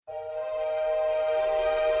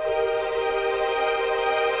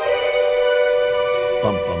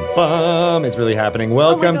Bum, bum, bum. It's really happening.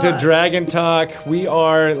 Welcome to Dragon Talk. We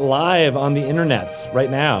are live on the internets right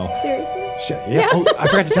now. Seriously? Yeah. Oh, I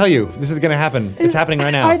forgot to tell you. This is going to happen. It's happening right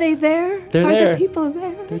now. Are they there? They're are there. The people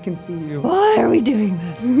there? They can see you. Why are we doing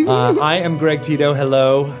this? I am Greg Tito.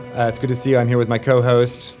 Hello. It's good to see you. I'm here with my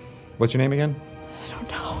co-host. What's your name again? I don't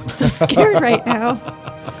know. I'm so scared right now.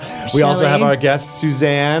 We also have our guest,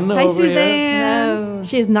 Suzanne. Hi, over Suzanne. Hello.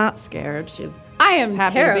 She's not scared. I am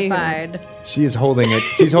happy to be here. terrified. She is holding it.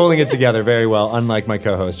 She's holding it together very well, unlike my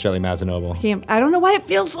co-host, Shelly Mazanoble. I don't know why it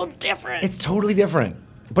feels so different. It's totally different.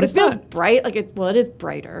 But it it's feels not. bright. It is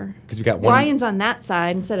brighter. Because we got one. Ryan's on that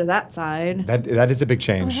side instead of that side. That is a big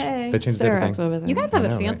change. Oh, hey. That changes Sarah's everything. over there. You guys have I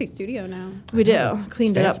know, a fancy right? studio now. We do.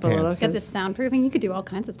 Cleaned it fancy up a little. pants. Got this soundproofing. You could do all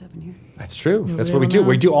kinds of stuff in here. That's true. That's we what we don't do. know.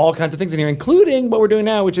 We do all kinds of things in here, including what we're doing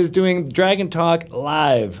now, which is doing Dragon Talk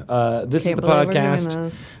live. This is Can't the believe we're doing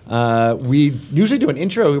podcast. We usually do an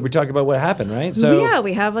intro. We talk about what happened, right? So yeah,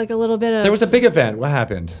 we have like a little bit of. there was a big event. What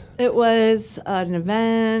happened? It was an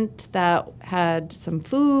event that had some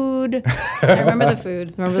food. I remember the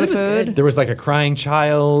food. Remember food the was food? good. There was like a crying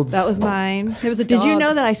child. That was mine. There was a Did you dog.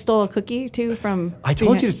 know that I stole a cookie too from? I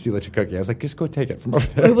told you to steal a cookie. I was like, just go take it from over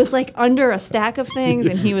there. It was like under a stack of things,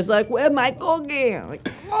 and he was like, "Where's my cookie?" I'm like,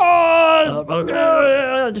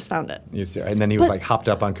 "Oh, I just found it." You see, and then he was like hopped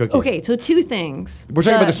up on cookies. Okay, so two things. We're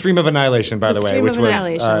talking about the Stream of Annihilation, by the way, Stream which of was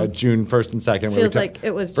Annihilation. June 1st and 2nd. Feels like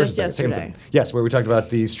it was just yesterday. Yes, where we talked about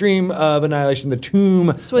the Stream of Annihilation, the Tomb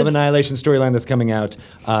of was- Annihilation storyline that's coming out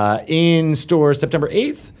in stores September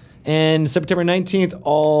 8th and September 19th,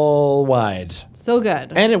 all wide. So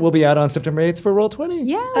good. And it will be out on September 8th for Roll20.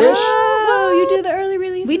 Yeah. Oh, you do the early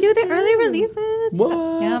releases. We do the too. early releases.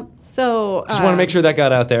 What? Yep. So Just want to make sure that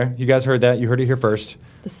got out there. You guys heard that. You heard it here first.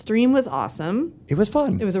 the stream was awesome. It was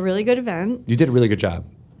fun. It was a really good event. You did a really good job.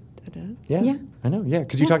 I did. Yeah. Yeah. I know. Yeah,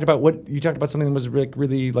 because you talked about something that was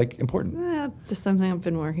really like important. Just something I've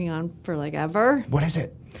been working on for like ever. What is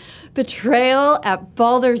it? Betrayal at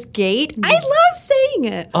Baldur's Gate. I love saying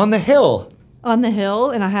it. On the Hill. On the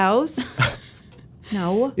hill in a house.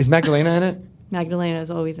 No. Is Magdalena in it? Magdalena is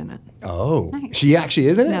always in it. Oh, Nice. she actually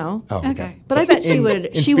is in it? No. Oh, okay. Okay. But I bet she In- would.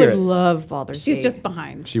 in She would spirit. love Baldur's Gate. She's just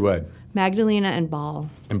behind. She would. Magdalena and Ball.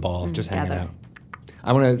 And Ball, just hanging together. out.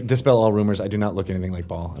 I want to dispel all rumors. I do not look anything like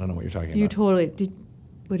Ball. I don't know what you're talking You about. totally.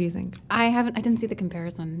 What do you think? I didn't see the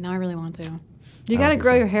comparison. Now I really want to. You I got to don't think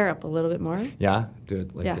grow so. your hair up a little bit more. Yeah? Do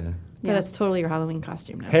it like Yeah. uh, But that's totally your Halloween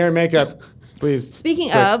costume now. hair and makeup, please. Speaking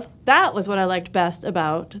Quick. of, that was what I liked best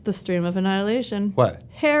about the Stream of Annihilation. What?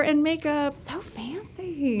 Hair and makeup. So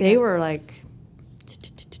fancy. They were like,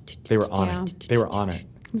 They were on Yeah. it. They were on it.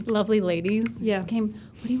 These lovely ladies. Yeah. Just came.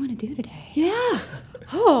 What do you want to do today? yeah.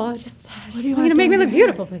 Oh, just do you want want you to to make do me with look your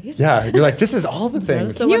beautiful, please. Yeah, you're like, this is all the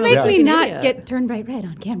things. So Can you when make I'm me like an not idiot. get turned bright red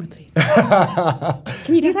on camera, please?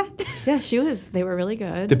 Can you do that? Yeah, they were really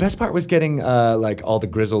good. The best part was getting like all the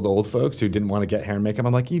grizzled old folks who didn't want to get hair and makeup.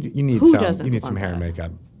 I'm like, you need Who some. doesn't You need some want hair and that?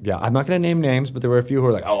 makeup. Yeah, I'm not going to name names, but there were a few who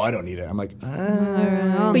were like, oh, I don't need it. I'm like,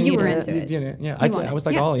 But you were need into it. yeah. You want I it. was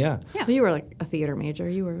like, Yeah. oh yeah. Yeah. You were like a theater major.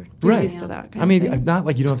 You were Right. used to that. Kind I mean, of thing. not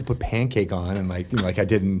like you don't have to put pancake on, and like like I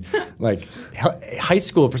did in like high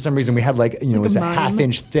school. For some reason, we had like it was a mime.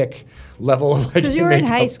 half-inch thick level of like because you were in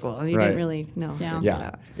makeup. high school and you Right. didn't really know. Yeah. Yeah,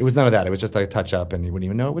 that. it was none of that. It was just like a touch up, and you wouldn't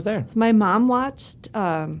even know it was there. My mom watched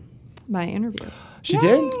my interview. She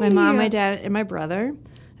did. My mom, my dad, and my brother.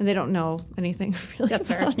 And they don't know anything really That's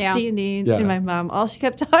fair. about Yeah. D&D. Yeah. And my mom, all she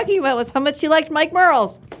kept talking about was how much she liked Mike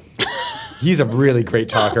Merles. He's a really great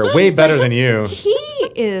talker, way better than you. He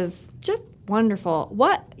is just wonderful.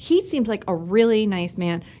 He seems like a really nice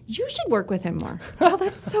man. You should work with him more. Oh,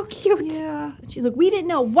 that's so cute. Yeah. She's like, we didn't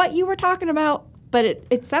know what you were talking about, but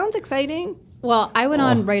it sounds exciting. Well, I went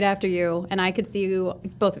on right after you, and I could see you,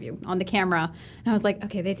 both of you, on the camera, and I was like,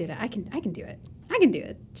 okay, they did it. I can do it. I can do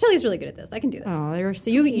it. Shelley's really good at this. I can do this. Oh, they were so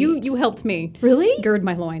you helped me. Really? Gird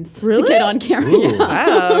my loins Really? to get on camera. Ooh. Yeah.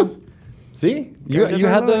 Wow. See, you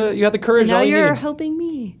had the courage. And now all you you're need. helping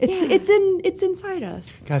me. It's inside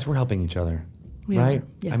us. Guys, we're helping each other, We right? are.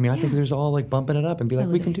 Yeah. I mean, I think there's all like bumping it up and be like,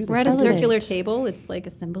 we can do this. We're at a Elevate. circular table. It's like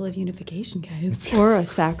a symbol of unification, guys. Or a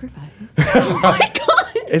sacrifice. Oh my God.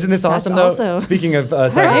 Isn't this awesome, That's though? also- Speaking of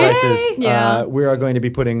sacrifices, Hey! Yeah. we are going to be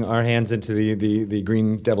putting our hands into the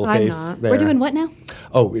green devil I'm face. not. There. We're doing what now?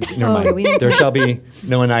 Oh, never mind. we need- There shall be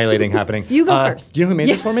no annihilating happening. You go first. Do you know who made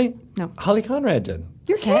this for me? No. Holly Conrad did.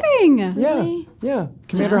 You're kidding. Really? Yeah.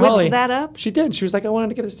 Just Commander whipped Holly. that up? She did. She was like, I wanted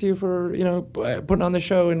to give this to you for, putting on the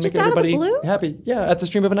show and Just make out of the everybody blue? happy. Yeah, at the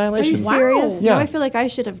Stream of Are Annihilation. you serious? Yeah. No, I feel like I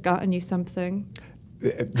should have gotten you something.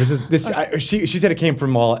 She said it came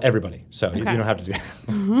from everybody, so you don't have to do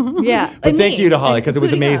that. Yeah. But thank you to Holly because it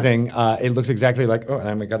was including us. amazing. It looks exactly like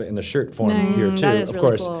and I got it in the shirt form here too, That is of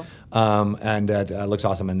really course. cool. And it looks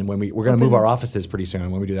awesome. And when we're going to move our offices pretty soon.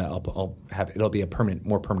 When we do that, it'll be a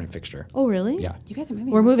more permanent fixture. Oh, really? Yeah. You guys are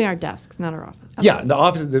moving. We're moving our desks, not our office. Yeah, the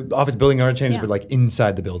office building already changes, Yeah. but like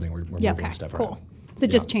inside the building, we're Yeah, moving okay, stuff cool. around. So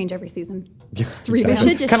just change every season. Yes, We exactly.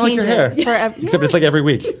 should just Kinda like change your hair. it. Except it's like every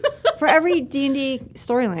week. For every D&D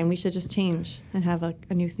storyline, we should just change and have a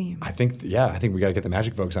new theme. I think we got to get the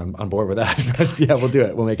magic folks on board with that. But yeah, we'll do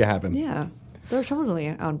it. We'll make it happen. Yeah, they're totally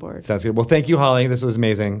on board. Sounds good. Well, thank you, Holly. This was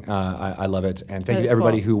amazing. I love it. And thank you to is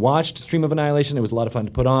everybody cool. who watched Stream of Annihilation. It was a lot of fun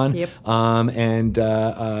to put on. Yep.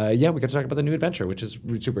 We got to talk about the new adventure, which is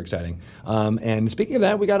super exciting. And speaking of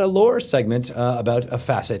that, we got a lore segment about a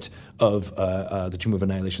facet of the Tomb of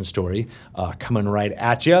Annihilation story coming right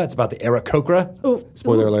at you. It's about the Aarakocra. Ooh.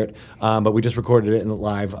 Spoiler alert. But we just recorded it in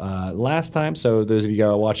live last time. So those of you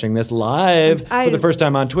who are watching this live for the first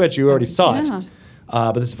time on Twitch, you already saw Yeah. it.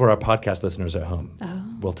 But this is for our podcast listeners at home.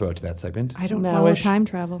 We'll throw it to that segment. I don't Now follow time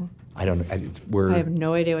travel. I don't know. I have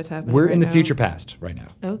no idea what's happening. We're right in the now. future past right now.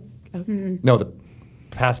 Oh, okay. No, the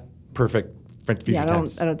past perfect future Yeah,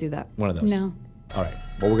 tense. I don't do that. One of those. No. All right.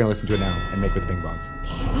 Well, we're going to listen to it now and make with the bing bongs.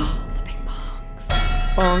 The bing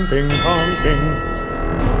bongs. Bong, bing, bong, bing.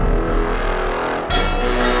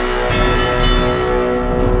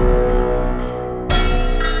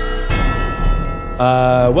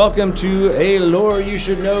 Welcome to a Lore You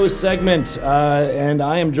Should Know segment. And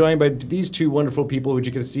I am joined by these two wonderful people which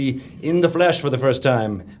you can see in the flesh for the first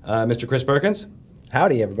time. Mr. Chris Perkins.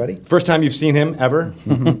 Howdy, everybody. First time you've seen him ever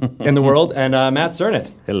in the world. And Matt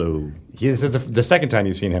Cernit. Hello. This is the second time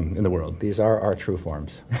you've seen him in the world. These are our true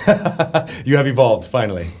forms. You have evolved,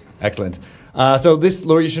 finally. Excellent. So this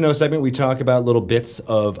Lore You Should Know segment, we talk about little bits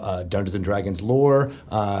of Dungeons & Dragons lore,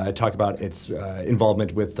 talk about its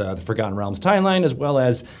involvement with the Forgotten Realms timeline, as well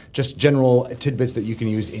as just general tidbits that you can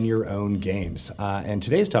use in your own games. And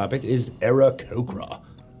today's topic is Aarakocra.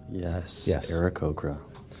 Yes. Yes. Aarakocra.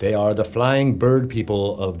 They are the flying bird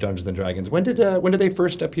people of Dungeons & Dragons. When did they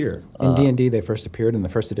first appear? In D&D, they first appeared in the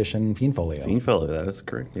first edition Fiend Folio. Fiend Folio, that is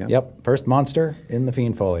correct. Yeah. Yep, first monster in the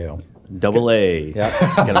Fiend Folio. Double A. Yep.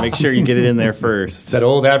 Gotta make sure you get it in there first. That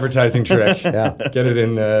old advertising trick. Yeah. Get it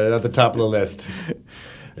in at the top of the list.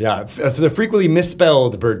 Yeah, the frequently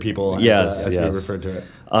misspelled bird people, as they referred to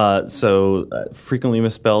it. Frequently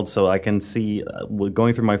misspelled, so I can see,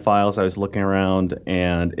 going through my files, I was looking around,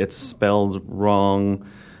 and it's spelled wrong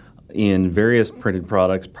in various printed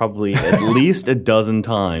products probably at least a dozen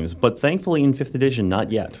times. But thankfully in 5th edition,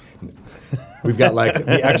 not yet. We've got like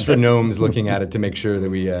the extra gnomes looking at it to make sure that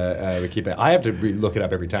we keep it. I have to look it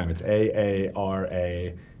up every time. It's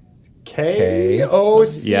Aarakocra.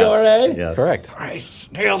 Yes. Correct. Nice,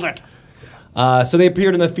 nailed it. So they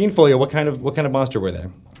appeared in the Fiend Folio. What kind of monster were they?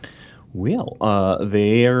 Well,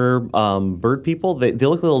 they are bird people. They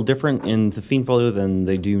look a little different in the Fiend Folio than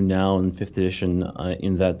they do now in 5th edition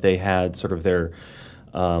in that they had sort of their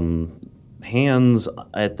hands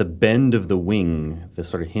at the bend of the wing, the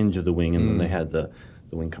sort of hinge of the wing, and then they had the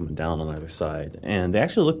wing coming down on either side. And they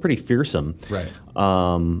actually look pretty fearsome. Right.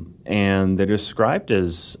 And they're described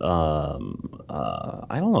as, I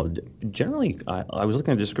don't know, generally, I was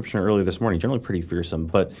looking at a description earlier this morning, generally pretty fearsome,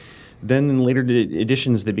 but then in later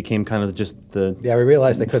editions, they became kind of just the Yeah, we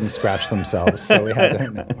realized they couldn't scratch themselves, so we had to.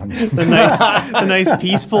 No, I'm just- the nice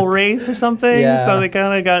peaceful race or something. Yeah. So they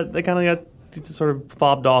kind of got sort of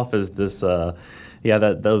fobbed off as this. They're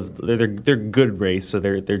good race, so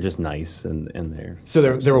they're just nice and they're So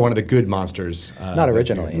they were one of the good monsters. not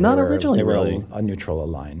originally. Not They were- originally, They were really. a neutral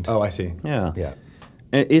aligned. Oh, I see. yeah. Yeah.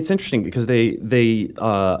 And it's interesting because they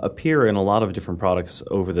appear in a lot of different products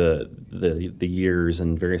over the years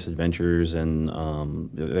and various adventures, and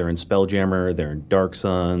they're in Spelljammer, they're in Dark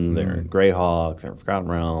Sun, they're in Greyhawk, they're in Forgotten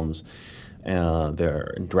Realms,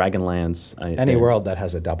 they're in Dragonlance. Any world that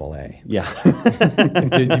has a double A. Yeah.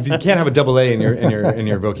 If you can't have a double A in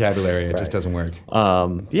your vocabulary, it just Right. doesn't work.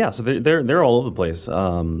 So they're all over the place.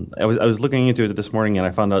 I was looking into it this morning, and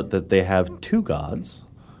I found out that they have 2 gods.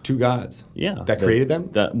 2 gods. Yeah, That created them?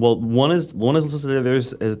 One is listed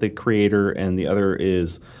as the creator, and the other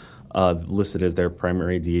is listed as their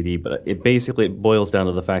primary deity. But it basically boils down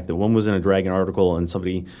to the fact that one was in a dragon article, and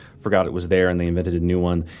somebody forgot it was there, and they invented a new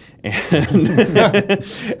one, and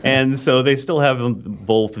and so they still have them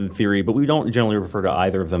both in theory. But we don't generally refer to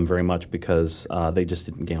either of them very much because they just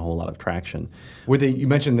didn't gain a whole lot of traction. You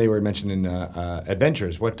mentioned they were mentioned in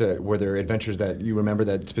adventures. What were there adventures that you remember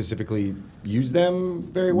that specifically used them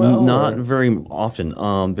very well? Not or? very often.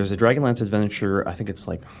 There's a Dragonlance adventure. I think it's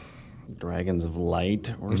like Dragons of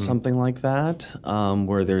Light or something like that,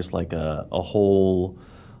 where there's like a whole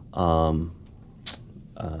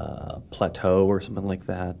plateau or something like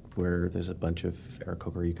that, where there's a bunch of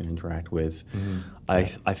Aarakocra you can interact with. I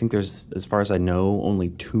think there's, as far as I know, only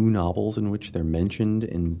 2 novels in which they're mentioned.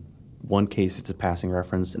 In one case, it's a passing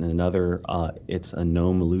reference, and in another, it's a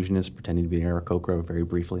gnome illusionist pretending to be an Aarakocra very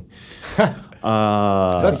briefly. So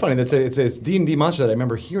that's funny. It's a D&D monster that I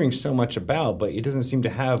remember hearing so much about, but it doesn't seem to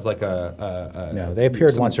have like a No, they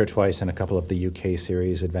appeared once or twice in a couple of the UK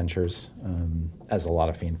series adventures, as a lot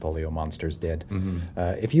of Fiend Folio monsters did.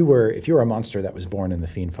 If you were a monster that was born in the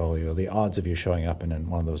Fiend Folio, the odds of you showing up in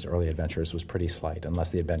one of those early adventures was pretty slight, unless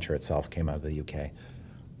the adventure itself came out of the UK.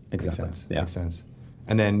 Exactly. Makes sense.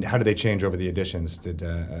 And then how did they change over the editions? Did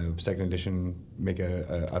second edition make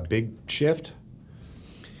a big shift?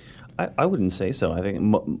 I wouldn't say so. I think,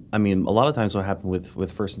 a lot of times what happened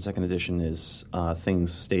with first and second edition is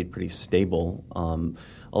things stayed pretty stable.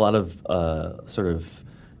 A lot of sort of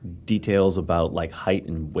details about like height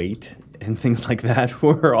and weight and things like that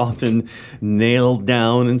were often nailed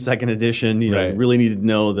down in second edition. You really needed to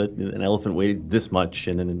know that an elephant weighed this much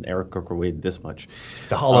and an Aarakocra weighed this much.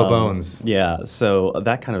 The hollow bones. Yeah, so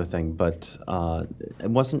that kind of a thing. But it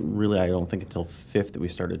wasn't really, I don't think, until 5th that we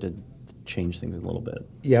started to change things a little bit.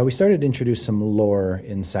 Yeah, we started to introduce some lore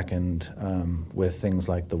in second with things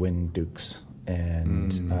like the Wind Dukes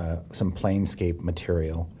and some planescape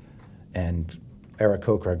material, and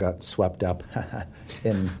Aarakocra got swept up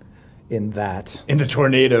in that. In the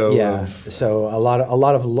tornado. Yeah. So a lot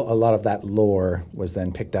of that lore was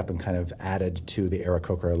then picked up and kind of added to the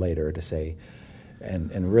Aarakocra later to say,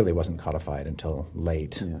 and really wasn't codified until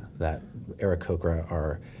late, that Aarakocra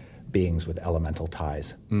are beings with elemental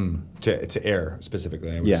ties. To air,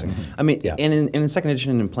 specifically, I would Yeah. assume. And in second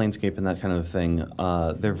edition and Planescape and that kind of thing,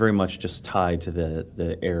 they're very much just tied to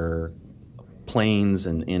the air planes,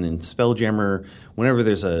 and in Spelljammer, whenever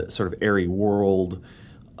there's a sort of airy world,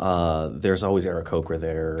 there's always Aarakocra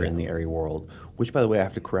there in the airy world, which, by the way, I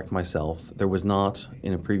have to correct myself. There was not,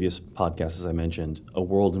 in a previous podcast, as I mentioned, a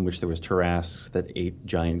world in which there was Tarrasques that ate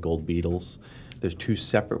giant gold beetles. There's 2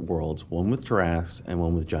 separate worlds, one with Tarrasques and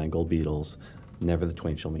one with giant gold beetles. Never the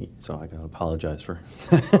twain shall meet, so I gotta apologize for.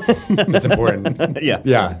 That's important.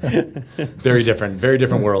 Yeah. Very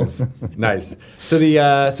different worlds. Nice. So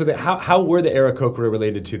how were the Aarakocra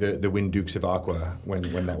related to the Wind Dukes of Aqua when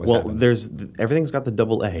that was happening? Everything's got the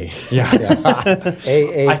double A. Yeah.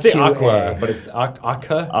 I say Aqua, but it's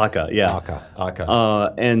Akka. Akka, yeah.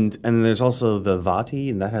 Akka. And there's also the Vati,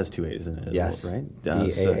 and that has 2 A's in it, Yes. right?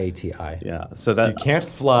 Vaati. Yeah. So you can't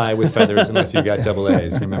fly with feathers unless you got double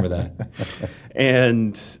A's. Remember that.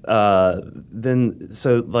 And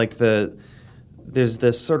there's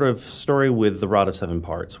this sort of story with the Rod of 7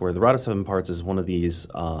 Parts, where the Rod of 7 Parts is one of these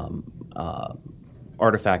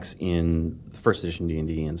artifacts in first edition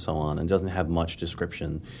D&D and so on, and doesn't have much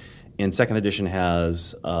description. In second edition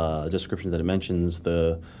has a description that it mentions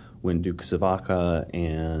the Wind Duke Savaka,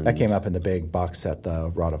 and That came up in the big box set,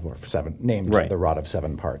 the Rod of 7, named the Rod of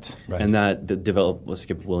 7 Parts. Right. And that developed with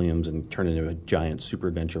Skip Williams and turned into a giant super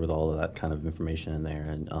adventure with all of that kind of information in there,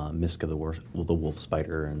 and Miska the Wolf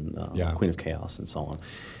Spider, and Queen of Chaos, and so on.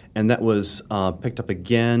 And that was picked up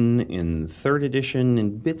again in third edition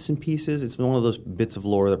in bits and pieces. It's been one of those bits of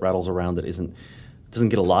lore that rattles around that doesn't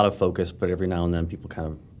get a lot of focus, but every now and then people kind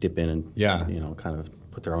of dip in and kind of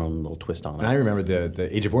put their own little twist on it. And I remember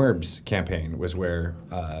the Age of Worms campaign was where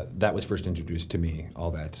that was first introduced to me.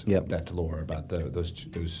 All that that lore about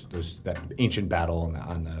that ancient battle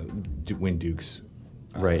on the Wind Dukes,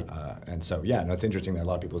 right? And so it's interesting that a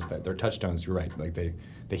lot of people's their touchstones. You're right, like they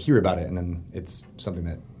hear about it and then it's something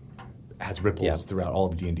that has ripples throughout all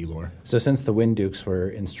of D&D lore. So since the Wind Dukes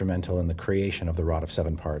were instrumental in the creation of the Rod of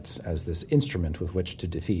 7 Parts as this instrument with which to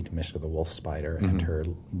defeat Miska the Wolf Spider and her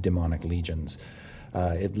demonic legions,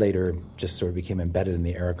 it later just sort of became embedded in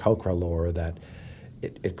the Aarakocra lore that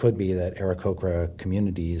it could be that Aarakocra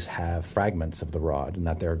communities have fragments of the rod and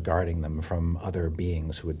that they're guarding them from other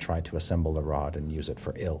beings who would try to assemble the rod and use it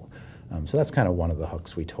for ill. So that's kind of one of the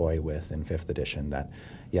hooks we toy with in 5th edition, that,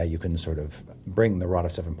 you can sort of bring the Rod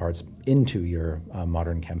of 7 Parts into your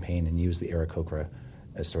modern campaign and use the Aarakocra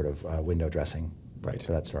as sort of window dressing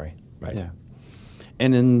for that story. Right. Yeah.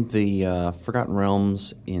 And in the Forgotten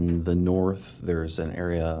Realms in the north, there's an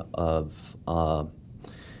area of a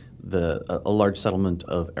large settlement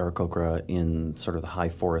of Aarakocra in sort of the high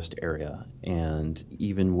forest area. And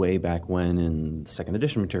even way back when in second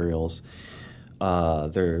edition materials,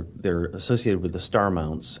 they're associated with the Star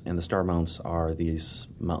Mounts, and the Star Mounts are these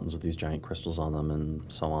mountains with these giant crystals on them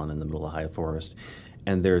and so on in the middle of the high forest.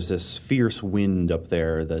 And there's this fierce wind up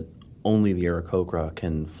there that only the Aarakocra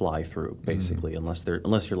can fly through, basically, unless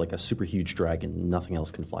you're like a super huge dragon, nothing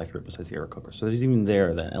else can fly through it besides the Aarakocra. So there's even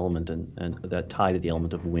there that element and that tie to the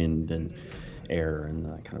element of wind and air and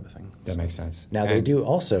that kind of a thing. That makes sense. Now, they do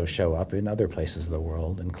also show up in other places of the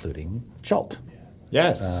world, including Chult.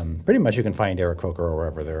 Yes. Pretty much you can find Aarakocra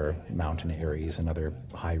wherever there are mountain eyries and other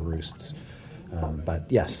high roosts. But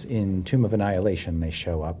yes, in Tomb of Annihilation, they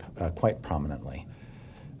show up quite prominently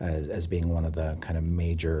as being one of the kind of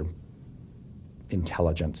major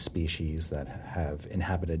intelligent species that have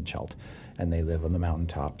inhabited Chult. And they live on the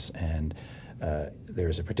mountaintops. And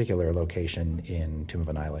there's a particular location in Tomb of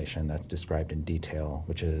Annihilation that's described in detail,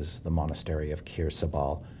 which is the monastery of Kir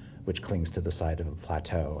Sabal, which clings to the side of a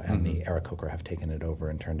plateau, and the Aarakocra have taken it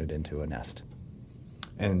over and turned it into a nest.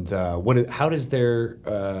 And how does their,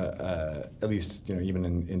 at least even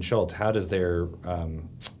in Schultz, how does their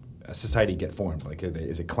society get formed? Like,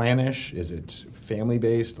 is it clannish? Is it family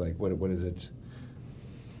based? Like, what is it?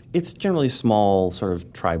 It's generally small, sort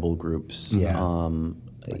of tribal groups. Yeah.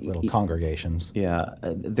 Like little congregations. Yeah.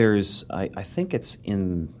 There's, I think it's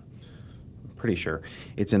in. Pretty sure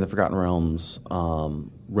it's in the Forgotten Realms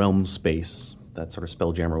realm space, that sort of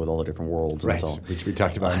spelljammer with all the different worlds. Right, and so. which we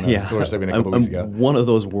talked about in the Thor segment a couple weeks ago. One of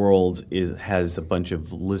those worlds has a bunch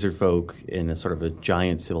of lizard folk in a sort of a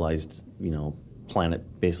giant civilized,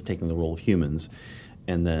 planet, basically taking the role of humans,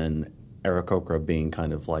 and then Aarakocra being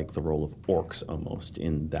kind of like the role of orcs almost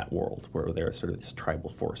in that world, where they're sort of this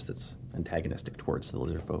tribal force that's antagonistic towards the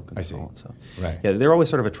lizard folk. And I see. So on. So, right. Yeah, they're always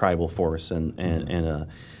sort of a tribal force,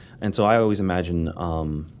 and so I always imagine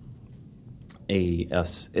they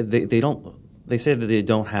don't. They say that they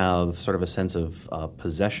don't have sort of a sense of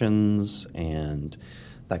possessions and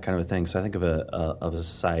that kind of a thing. So I think of a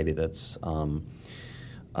society that's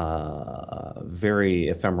very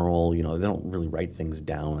ephemeral. They don't really write things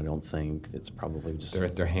down. I don't think it's probably just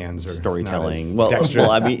their hands are storytelling. Not as dexterous.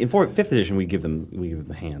 Well, I mean, in fifth edition, we give them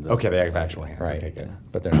hands. Okay, they have actual hands. Right. Okay, good. Yeah.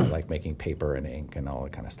 But they're not like making paper and ink and all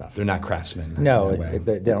that kind of stuff. They're not craftsmen. No, in that way.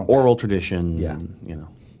 they don't. Oral tradition. Yeah.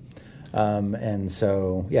 And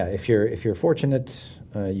so, if you're fortunate,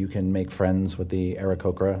 you can make friends with the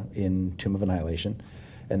Aarakocra in Tomb of Annihilation,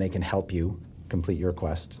 and they can help you complete your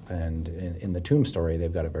quest. And in the Tomb story,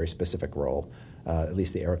 they've got a very specific role, at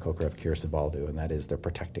least the Aarakocra of Kir Sabal do, and that is they're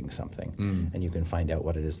protecting something. And you can find out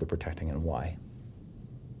what it is they're protecting and why.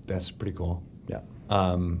 That's pretty cool. Yeah.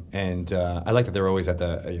 And I like that they're always at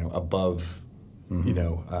the above.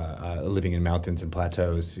 Living in mountains and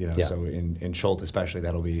plateaus, Yeah. So in Schultz especially,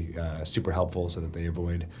 that'll be super helpful so that they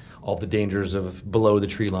avoid all the dangers of below the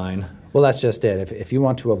tree line. Well, that's just it. If you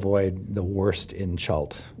want to avoid the worst in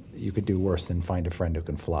Chult, you could do worse than find a friend who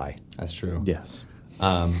can fly. That's true. Yes.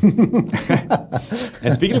 And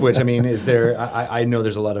speaking of which, I mean, is there? I know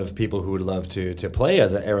there's a lot of people who would love to play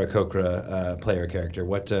as an Aarakocra player character.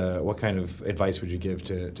 What kind of advice would you give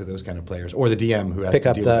to those kind of players, or the DM who has Pick to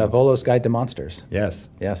up deal the with them? Volo's Guide to Monsters. Yes.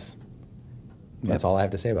 Yes. That's all I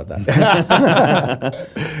have to say about that.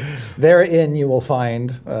 Therein, you will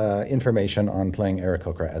find information on playing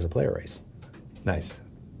Aarakocra as a player race. Nice.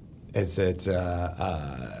 Is it,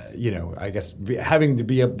 I guess having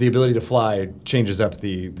the ability to fly changes up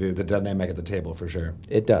the dynamic at the table for sure.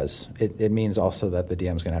 It does. It means also that the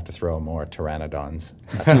DM's going to have to throw more Pteranodons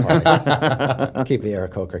at the party. Keep the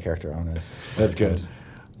Aarakocra character honest. That's good.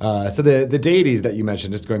 So the deities that you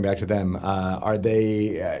mentioned, just going back to them, are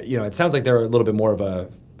they, it sounds like they're a little bit more of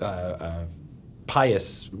a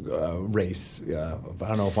pious race. I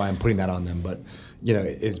don't know if I'm putting that on them, but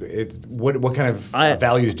what kind of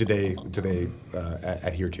values do they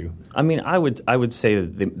adhere to? I mean, I would say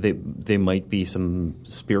that they might be some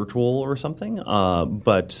spiritual or something,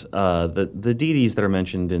 but the deities that are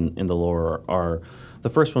mentioned in the lore are, the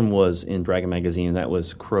first one was in Dragon Magazine, and that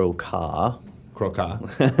was Crow-Ka.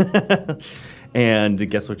 And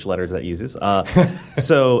guess which letters that uses?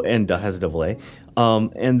 And has a double A.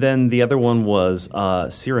 And then the other one was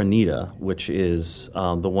Sirenita, which is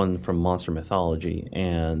the one from Monster Mythology,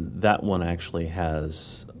 and that one actually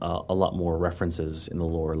has a lot more references in the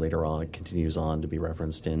lore later on. It continues on to be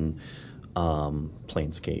referenced in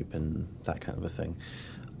Planescape and that kind of a thing.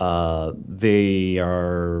 They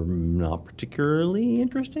are not particularly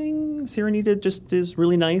interesting. Sirenita just is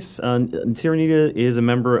really nice. Sirenita is a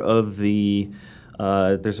member of the,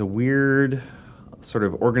 there's a weird sort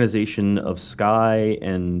of organization of sky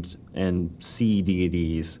and sea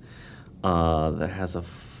deities that has a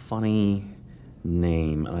funny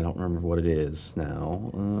name, and I don't remember what it is now.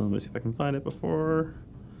 Let me see if I can find it before.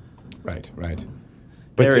 Right. But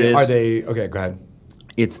there it is. Are they, okay, go ahead.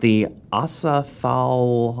 It's the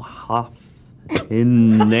Asathalhath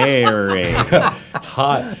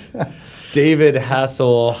Hot. David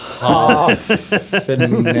Hasselhoff.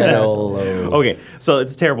 Okay, so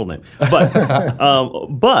it's a terrible name,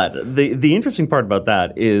 but the interesting part about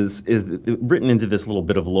that is written into this little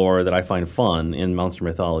bit of lore that I find fun in monster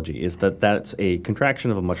mythology is that that's a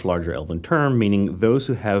contraction of a much larger elven term, meaning those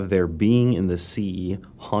who have their being in the sea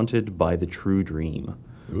haunted by the true dream,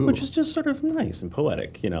 which is just sort of nice and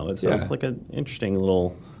poetic. It's like an interesting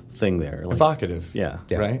little thing there, like, evocative. Yeah.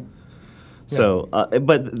 Right. So,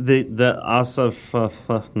 but the Asaf,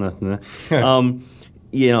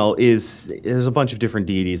 there's a bunch of different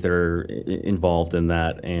deities that are involved in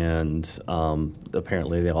that, and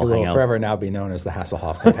apparently they all Who hang will out. forever now be known as the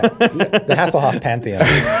Hasselhoff, the Hasselhoff pantheon.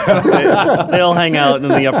 They all hang out in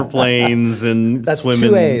the upper plains and That's swim 2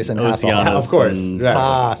 in A's in Hasselhoff. Oceanus. Of course. and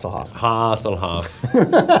Yeah. stuff. Hasselhoff.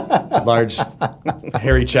 Hasselhoff. Large,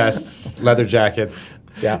 hairy chests, leather jackets.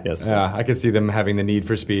 Yeah. Yes. I could see them having the need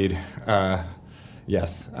for speed.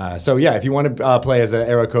 Yes. So yeah, if you want to play as an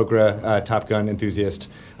Aarakocra Top Gun enthusiast,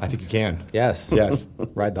 I think you can. Yes. Yes.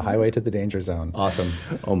 Ride the highway to the danger zone. Awesome.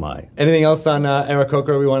 Oh my. Anything else on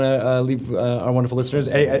Aarakocra we want to leave our wonderful listeners?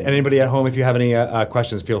 Anybody at home, if you have any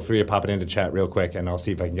questions, feel free to pop it into chat real quick, and I'll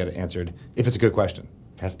see if I can get it answered. If it's a good question,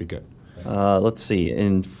 it has to be good. Let's see.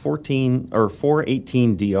 In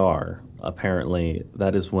 418 DR, apparently,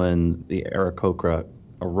 that is when the Aarakocra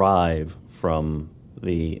arrive from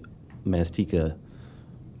the Mastika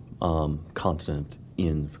continent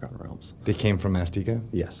in Forgotten Realms. They came from Mastika?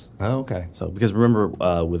 Yes. Oh, okay. So, because remember,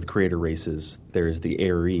 with creator races, there's the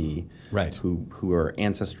Aerie, Right. who are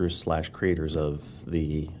ancestors / creators of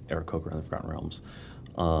the Aarakocra and the Forgotten Realms,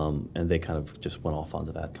 and they kind of just went off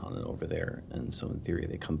onto that continent over there, and so in theory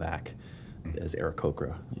they come back as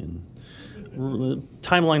Aarakocra in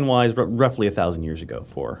timeline-wise, roughly 1,000 years ago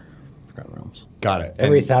for Forgotten Realms. Got it.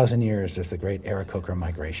 Every 1,000 years is the great Aarakocra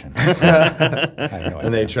migration.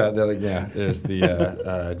 And they try. They're like, yeah. There's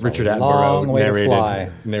the Richard long way to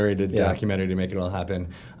fly. narrated documentary to make it all happen.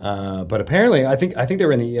 But apparently, I think they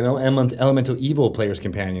were in the Elemental Evil Player's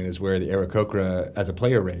Companion is where the Aarakocra as a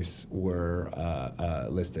player race were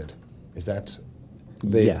listed. Is that?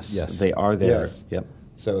 Yes, they are there. Yes. Yep.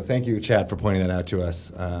 So thank you, Chad, for pointing that out to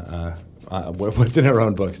us. What's in our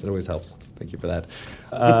own books. That always helps. Thank you for that.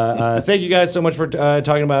 Thank you guys so much for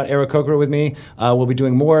talking about Aarakocra with me. We'll be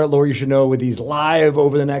doing more Lore You Should Know with these live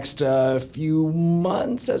over the next few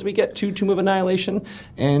months as we get to Tomb of Annihilation.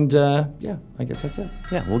 And yeah, I guess that's it.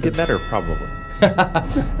 Yeah, we'll get better probably.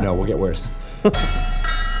 No, we'll get worse.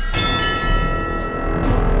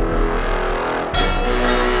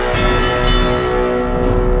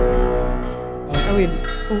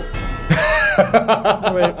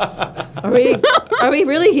 Are we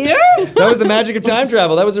really here? That was the magic of time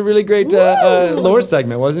travel. That was a really great lore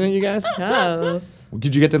segment, wasn't it, you guys? Yes.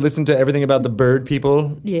 Did you get to listen to everything about the bird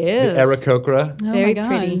people? Yes. The Aarakocra? Oh Very my God.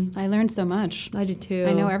 pretty. I learned so much. I did too.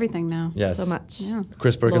 I know everything now. Yes. So much. Yeah.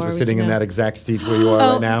 Chris Perkins Lore was we sitting should in know. that exact seat where you are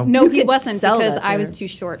right now. No, You he could wasn't sell because that I chair. was too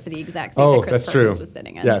short for the exact seat Oh, that Chris that's Perkins true. was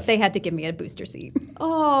sitting in. Yes. They had to give me a booster seat.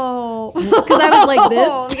 Oh. Because I was like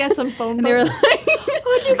this. We got some phone And they were books. like,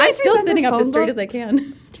 do you guys I'm still remember sitting up as phone straight as books? I can.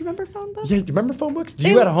 Do you remember phone books? Yeah, you remember phone books? Do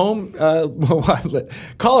you at home?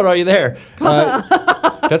 Caller, are you there?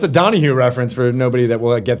 That's a Donahue reference for nobody that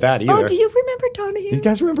will get that either. Oh, do you remember Donahue? You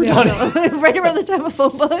guys remember Donahue? Right around the time of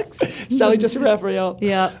phone books. Sally Jesse Raphael.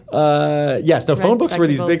 Yeah. Yes, no, phone books were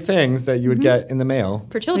these big spectacles. things that you would get in the mail.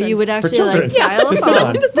 For children. You would actually children. like dial To a sit phone.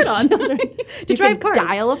 on. to sit on. To drive cars.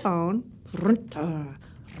 Dial a phone. The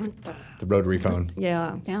rotary phone.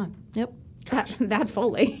 Yeah. Yeah. Yep. That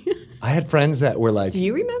fully. I had friends that were like, Do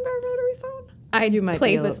you remember a rotary phone? I might be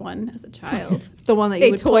played able- with one as a child. The one that you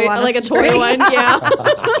A would toy, pull on like a toy string. one, yeah.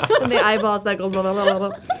 And the eyeballs that go blah, blah, blah,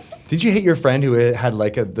 blah. did you hate your friend who had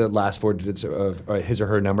like the last four digits of his or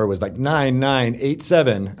her number was like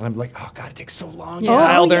 9987? And I'm like, oh God, it takes so long Yeah. to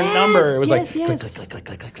dial their yes, number. It was yes, like yes. click, click, click,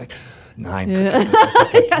 click, click, click, click. 9.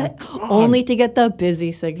 Only to get the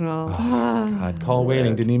busy signal. God, call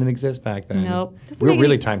waiting didn't even exist back then. Nope. Doesn't We're make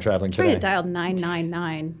really any- time traveling Trying today. to dial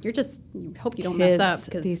 999. You hope you don't Kids mess up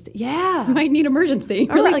because these- you yeah. might need emergency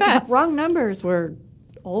Or really like fast. wrong numbers were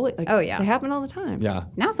always. Like, Oh, yeah. They happen all the time. Yeah.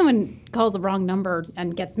 Now someone calls the wrong number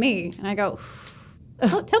and gets me, and I go,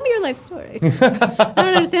 tell me your life story. I don't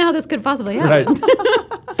understand how this could possibly Right. happen.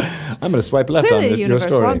 I'm going to swipe left Clearly on the your universe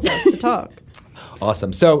story. wants us to talk.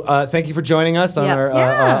 Awesome. So thank you for joining us on Yeah.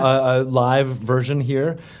 our live version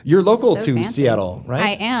here. You're local So to fancy. Seattle, right? I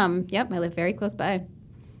am. Yep, I live very close by.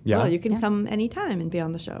 Yeah. Well, you can come anytime and be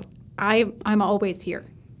on the show. I'm always here.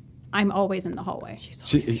 I'm always in the hallway.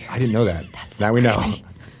 I didn't know that. Now we know.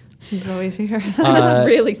 She's always here. I'm just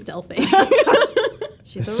really stealthy.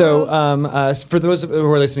 She's a So, rogue. for those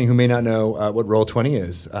who are listening who may not know what Roll20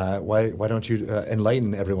 is, why don't you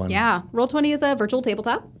enlighten everyone? Yeah, Roll20 is a virtual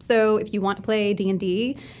tabletop. So if you want to play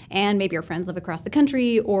D&D and maybe your friends live across the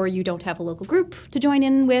country or you don't have a local group to join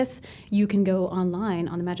in with, you can go online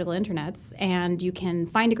on the magical internets and you can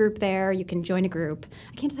find a group there. You can join a group.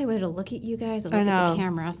 I can't decide whether to look at you guys or look at the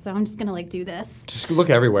camera, so I'm just going to like do this. Just look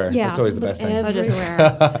everywhere. Yeah, That's always the best thing.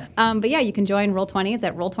 Everywhere. But yeah, you can join Roll20. It's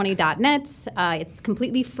at roll20.net. It's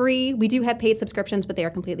completely free. We do have paid subscriptions, but they are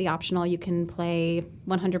completely optional. You can play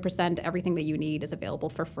 100%. Everything that you need is available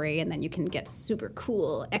for free, and then you can get super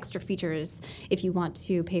cool extra features if you want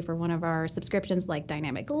to pay for one of our subscriptions, like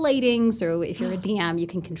dynamic lighting. So if you're a DM, you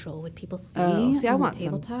can control what people see. See, I on want the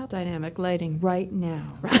tabletop. some dynamic lighting right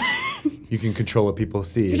now. You can control what people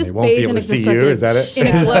see, and just they won't be bathed able in to a see you. Is that it? In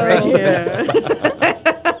a glow.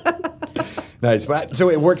 Nice.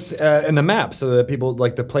 So it works in the map, so that people,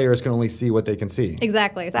 like the players, can only see what they can see.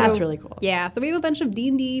 Exactly. That's really cool. Yeah. So we have a bunch of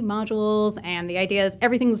D&D modules, and the idea is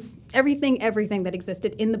everything that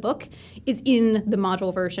existed in the book is in the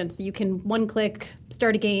module version. So you can one-click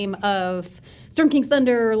start a game of Storm King's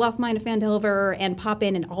Thunder, Lost Mine of Phandelver, and pop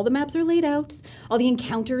in, and all the maps are laid out. All the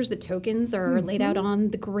encounters, the tokens are laid out on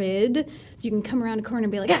the grid. So you can come around a corner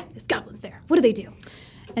and be like, there's goblins there. What do they do?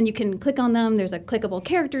 And you can click on them. There's a clickable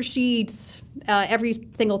character sheet. Every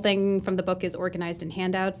single thing from the book is organized in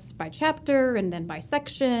handouts by chapter and then by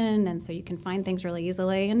section. And so you can find things really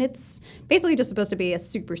easily. And it's basically just supposed to be a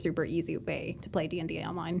super, super easy way to play D&D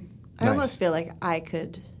online. I almost feel like I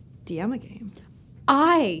could DM a game.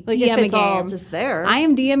 I Like DM if a it's game. all just there. I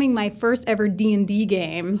am DMing my first ever D&D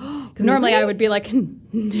game. Because normally I would be like, no,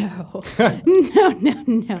 no.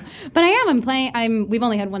 But I am. I'm playing. We've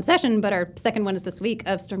only had one session, but our second one is this week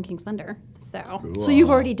of Storm King's Thunder. So you've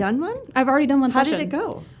already done one? I've already done one How session. did it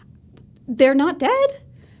go? They're not dead.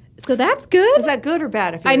 So that's good. Is that good or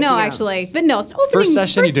bad? If you're I a know, DM? actually. But no, it's an opening. First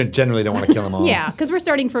session, you generally don't want to kill them all. Yeah, because we're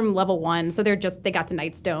starting from level 1, so they got to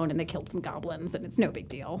Nightstone and they killed some goblins, and it's no big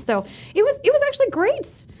deal. So it was actually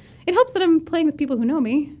great. It helps that I'm playing with people who know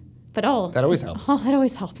me. But That always helps. That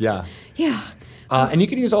always helps. Yeah. Yeah. And you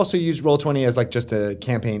can also use Roll20 as like just a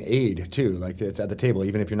campaign aid too, like it's at the table,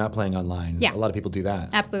 even if you're not playing online. Yeah. A lot of people do that.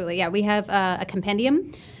 Absolutely. Yeah, we have a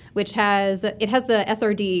compendium, which has the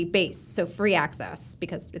SRD base, so free access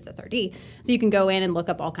because it's SRD. So you can go in and look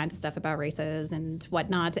up all kinds of stuff about races and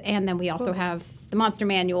whatnot. And then we also have the monster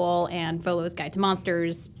manual and Volo's Guide to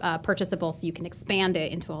Monsters purchasable, so you can expand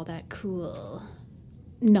it into all that cool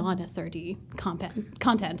non-SRD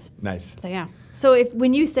content. Nice. So yeah. So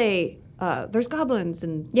when you say there's goblins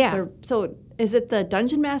and Yeah. so is it the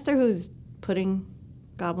dungeon master who's putting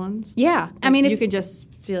goblins? Yeah. I mean, you if could just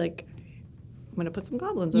feel like I'm gonna put some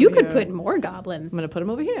goblins. you over could here. put more goblins. I'm gonna put them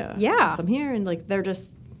over here. Yeah. some here, and like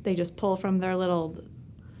they just pull from their little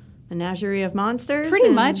menagerie of monsters. Pretty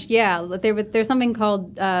and- much, yeah. There's something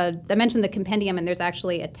called, I mentioned the compendium, and there's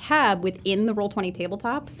actually a tab within the Roll20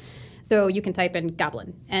 tabletop. So you can type in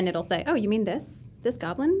goblin, and it'll say, oh, you mean this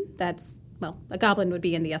goblin? Well, a goblin would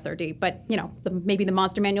be in the SRD, but, maybe the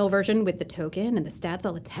monster manual version with the token and the stats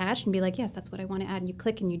all attached, and be like, yes, that's what I want to add. And you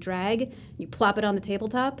click and you drag, and you plop it on the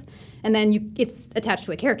tabletop, and then it's attached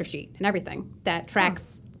to a character sheet and everything that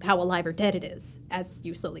tracks how alive or dead it is as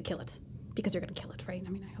you slowly kill it. Because you're going to kill it, right? I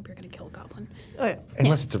mean, I hope you're going to kill a goblin. Oh yeah.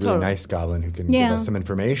 Unless it's a really Totally. nice goblin who can Yeah. give us some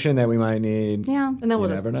information that we might need. Yeah. And then we'll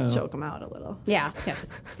You just never know. choke them out a little. Yeah.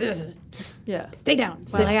 Just Yeah. stay down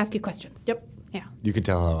while I ask you questions. Yep. Yeah. You can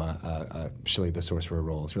tell how Shilly the sorcerer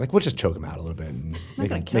rolls. You're like, we'll just choke him out a little bit and make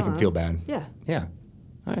gonna him kill feel bad. Yeah. Yeah.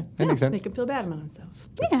 All right. That makes sense. Make him feel bad about himself.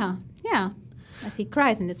 Yeah. Yeah. As he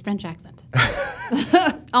cries in his French accent.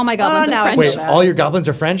 All my goblins now are I French. Wait, all your goblins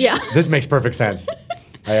are French? Yeah. This makes perfect sense.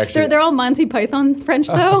 I actually. They're all Monty Python French,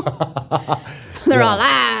 though. They're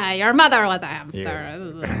all, your mother was a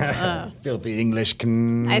hamster. filthy English.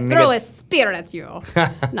 Can I throw a spear at you.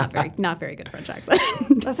 Not very good French accent.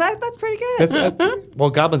 That's pretty good.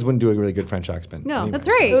 Well, goblins wouldn't do a really good French accent. No, anyway, That's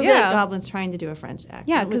right. It would be like Yeah. goblins trying to do a French accent.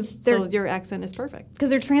 Yeah, 'cause so they're- your accent is perfect.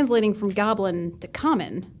 Because they're translating from goblin to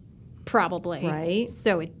common, probably. Right.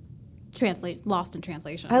 So it lost in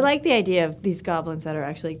translation. I like the idea of these goblins that are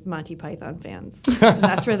actually Monty Python fans. And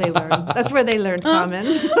that's where they learn. That's where they learned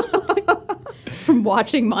common. from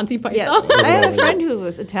watching Monty Python. Yes. I had a friend who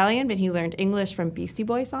was Italian, but he learned English from Beastie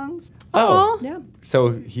Boy songs. Oh. Yeah,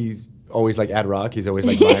 So he's always like ad rock. He's always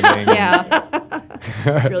like miming. Yeah.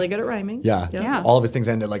 he's really good at rhyming. Yeah. Yeah. All of his things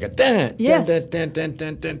ended like a dun, Yes. dun, dun, dun,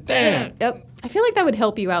 dun, dun, dun. Yep. I feel like that would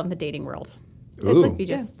help you out in the dating world. Ooh. We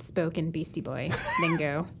just spoke in Beastie Boy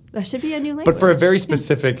lingo. That should be a new language. But for a very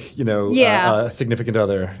specific, Yeah. significant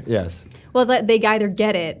other, yes. Well, it's like they either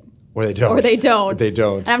get it Or they don't. or they don't. They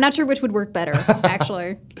don't. And I'm not sure which would work better,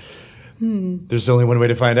 actually. There's only one way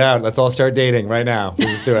to find out. Let's all start dating right now. We'll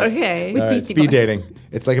just do it. Okay. With All right, Beastie speed Boys. dating.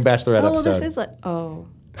 It's like a Bachelorette Oh, episode. this is like,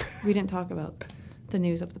 we didn't talk about the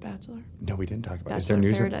news of The Bachelor. No, we didn't talk about it. Is Bachelor there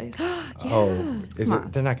news? Paradise. Oh, is Come it?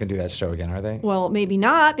 on. They're not going to do that show again, are they? Well, maybe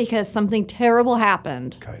not because something terrible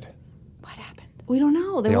happened. Good. What happened? We don't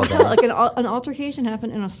know. They There all was died? like an altercation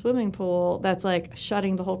happened in a swimming pool that's like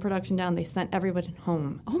shutting the whole production down. They sent everybody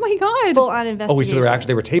home. Oh my God. Full on investigation. Oh, wait, so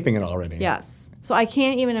they were taping it already. Yes. So I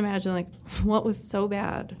can't even imagine like what was so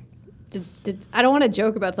bad. I don't want to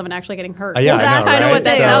joke about someone actually getting hurt. Yeah, I know, That's kind of right? what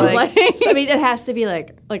that So- sounds like. So, I mean, it has to be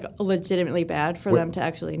like legitimately bad for them to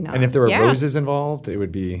actually not. And if there were Yeah. roses involved, it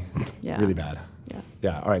would be Yeah. really bad. Yeah.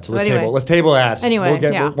 Yeah. All right. So But let's table that. Anyway,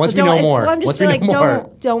 once So we know don't- more. I'm just Once we like, know more.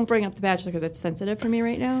 don't bring up The Bachelor because it's sensitive for me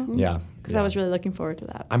right now. Yeah. Because I was really looking forward to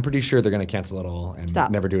that. I'm pretty sure they're going to cancel it all and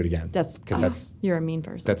Stop. never do it again. That's you're a mean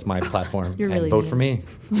person. That's my platform. You're and really vote mean.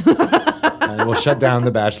 for me. And we'll shut down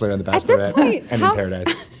The Bachelor and The At this Bachelorette point, and In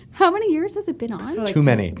Paradise. How many years has it been on? Like Too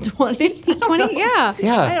many. 15, 20? Yeah.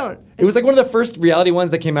 Yeah. I don't- It was like one of the first reality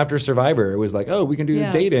ones that came after Survivor. It was like, oh, we can do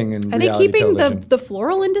Yeah. dating and Are they reality keeping television. the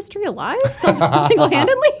floral industry alive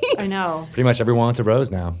single-handedly? I know. Pretty much everyone wants a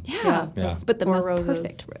rose now. Yeah. Yeah. But the Or most roses.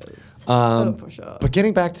 perfect rose. Oh, for sure. But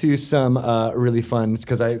getting back to some really fun,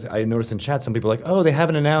 because I noticed in chat some people are like, oh, they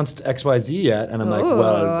haven't announced XYZ yet. And I'm like,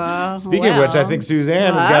 well, speaking of which, I think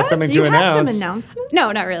Suzanne has got What? something Do you to have announce. some announcements?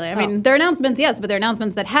 No, not really. I mean, they're announcements, yes, but they're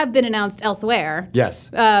announcements that have been announced elsewhere. Yes.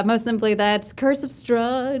 Most simply that Curse of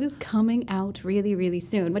Strahd is coming out really, really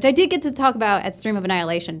soon, which I did get to talk about at Stream of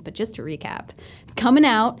Annihilation, but just to recap, it's coming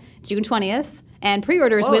out June 20th, and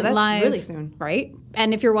pre-orders Whoa, went that's live. really soon. Right?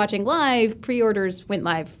 And if you're watching live, pre-orders went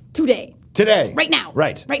live today. Today. Right now.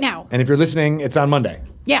 Right. Right now. And if you're listening, it's on Monday.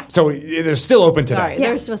 Yeah. So they're still open today. Sorry,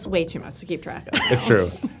 there's just way too much to keep track of. It's true.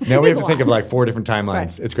 Now we have It's to a think lot. of like 4 different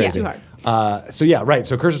timelines. Right. It's crazy. Yeah, too hard. So yeah, right.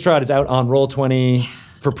 So Curse of Strahd is out on Roll20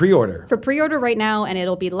 for pre-order. For pre-order right now, and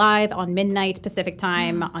it'll be live on midnight Pacific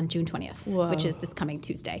time on June 20th, which is this coming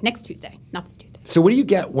Tuesday. Next Tuesday, not this Tuesday. So what do you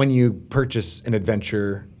get when you purchase an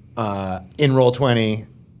adventure in Roll20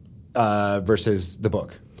 versus the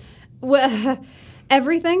book? Well,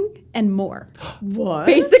 everything and more. What?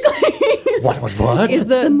 Basically. What? Is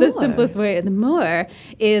the more? simplest way. The more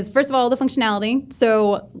is, first of all, the functionality.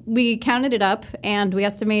 So we counted it up and we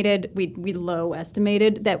estimated, we low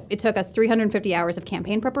estimated that it took us 350 hours of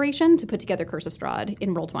campaign preparation to put together Curse of Strahd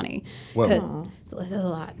in Roll20. Whoa. So that's a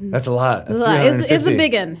lot. That's a lot. It's a lot. It's a 350.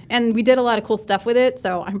 big one. And we did a lot of cool stuff with it,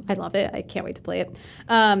 so I love it. I can't wait to play it.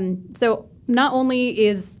 So not only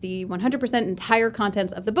is the 100% entire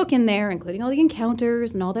contents of the book in there, including all the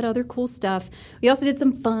encounters and all that other cool stuff, we also did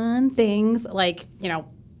some fun things like,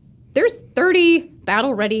 there's 30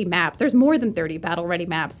 battle-ready maps. There's more than 30 battle-ready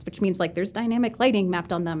maps, which means like there's dynamic lighting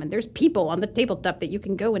mapped on them, and there's people on the tabletop that you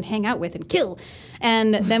can go and hang out with and kill.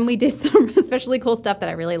 And then we did some especially cool stuff that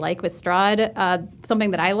I really like with Strahd.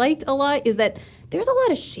 Something that I liked a lot is that there's a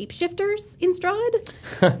lot of shapeshifters in Strahd.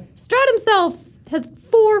 Strahd himself has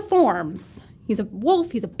 4 forms. He's a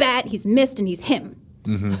wolf, he's a bat, he's mist, and he's him.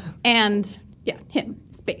 And yeah, him,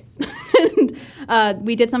 space. And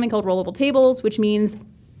we did something called rollable tables, which means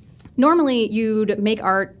normally you'd make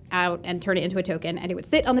art out and turn it into a token, and it would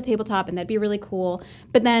sit on the tabletop, and that'd be really cool.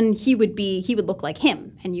 But then he would look like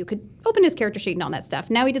him, and you could open his character sheet and all that stuff.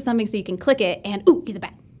 Now we did something so you can click it, and ooh, he's a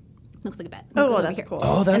bat. Looks like a bat. Oh, Goes over that's here. cool.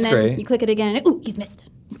 Oh, that's and then great. you click it again, and ooh, he's missed.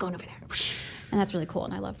 He's going over there. And that's really cool,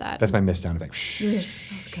 and I love that. That's my mist sound effect. Shh.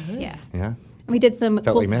 Yeah. Yeah. And we did some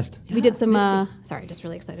Felt like mist. We did some sorry, just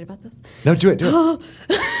really excited about this. No, do it.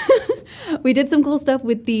 We did some cool stuff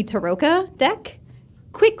with the Taroka deck.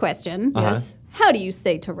 Quick question. Yes. How do you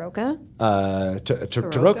say Taroka?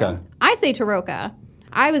 Taroka. I say Taroka.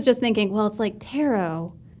 I was just thinking, well, it's like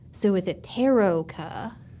tarot. So is it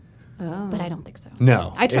Taroka? But I don't think so.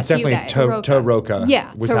 No, I trust it's definitely you guys. Taroka.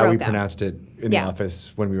 Yeah, was how we Taroka. pronounced it in Yeah. the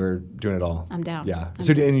office when we were doing it all. I'm down. Yeah. I'm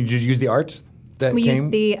So and did you use the art that We came?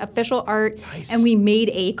 used the official art, Nice. and we made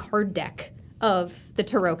a card deck of the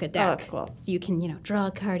Taroka deck. that's cool. So you can, draw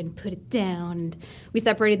a card and put it down. And we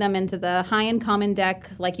separated them into the high and common deck,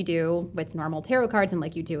 like you do with normal tarot cards, and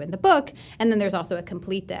like you do in the book. And then there's also a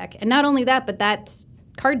complete deck. And not only that, but that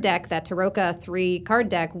card deck, that Taroka 3 card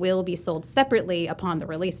deck, will be sold separately upon the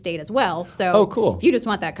release date as well. So Oh, cool. if you just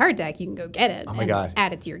want that card deck, you can go get it and God.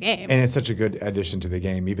 add it to your game. And it's such a good addition to the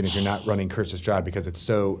game, even if you're not running Curse of Strahd, because it's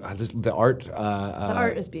so the art. The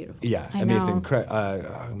art is beautiful. Yeah, I amazing. know.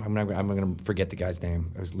 I'm going to forget the guy's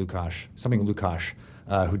name. It was Lukash,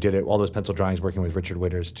 who did it. All those pencil drawings, working with Richard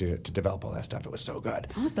Witters to develop all that stuff. It was so good.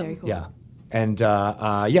 Awesome. Very cool. Yeah. And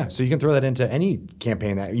so you can throw that into any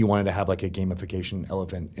campaign that you wanted to have like a gamification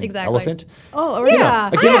elephant. Exactly. Elephant? Oh, already? Yeah.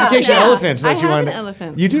 A gamification elephant. I That you have wanted. an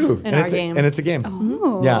elephant You do. in and our it's game. And it's a game.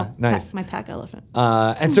 Oh. Yeah, nice. My pack elephant.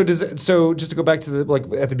 And so just to go back to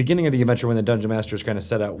the at the beginning of the adventure when the dungeon masters kind of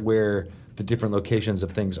set out where the different locations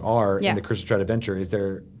of things are Yeah. in the Curse of Strahd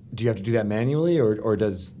adventure, do you have to do that manually or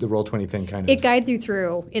does the Roll20 thing kind of It guides you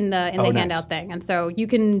through in the nice. handout thing, and so you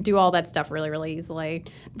can do all that stuff really, really easily.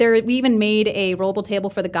 We even made a rollable table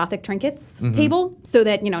for the Gothic trinkets Mm-hmm. table, so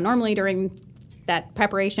that normally during that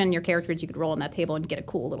preparation, your characters, you could roll on that table and get a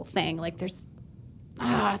cool little thing. Like there's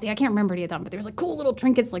I can't remember any of them, but there's like cool little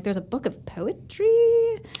trinkets. Like there's a book of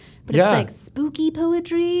poetry, but Yeah. it's like spooky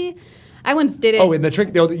poetry. I once did it. Oh, and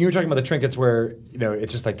you were talking about the trinkets where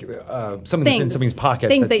it's just like something that's in somebody's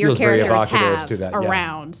pockets things that your feels very characters evocative have to that. Yeah.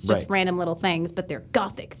 around, just Right. random little things, but they're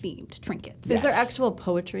Gothic themed trinkets. Is there actual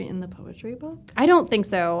poetry in the poetry book? I don't think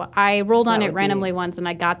so. I rolled on That it would randomly once, and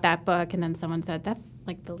I got that book, and then someone said that's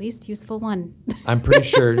like the least useful one. I'm pretty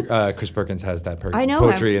sure Chris Perkins has that I know.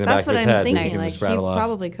 poetry in the That's back of what his I'm head. that thinking. he can Like just he rattle off.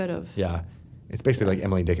 probably could have. Yeah. It's basically like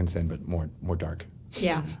Emily Dickinson, but more dark,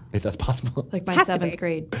 Yeah. if that's possible. Like my Has to be. 7th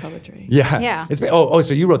grade poetry. Yeah. Yeah.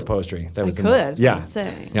 So you wrote the poetry. That I was could. Yeah. I'm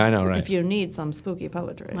saying. Yeah, I know, right? If you need some spooky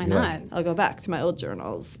poetry, Why Yeah. not? I'll go back to my old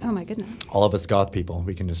journals. Oh my goodness! All of us goth people,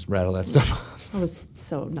 we can just rattle that stuff off. I was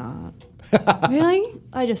so not. Really?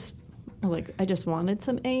 I just wanted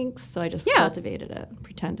some angst, so I just Yeah. cultivated it,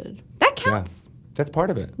 pretended. That Yeah. counts. That's part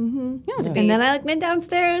of it. You don't have to be. And then I went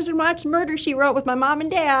downstairs and watched Murder, She Wrote with my mom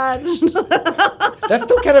and dad. That's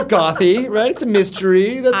still kind of gothy, right? It's a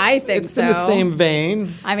mystery. I think it's in the so. same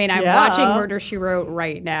vein. I mean, I'm Yeah. watching Murder She Wrote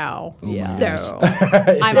right now. Yeah. So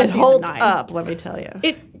I'm on It season holds 9. up, let me tell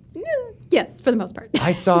you. Yes, for the most part.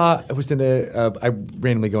 I was in I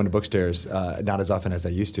randomly go into bookstores, not as often as I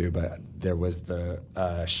used to, but there was the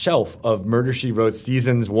shelf of Murder, She Wrote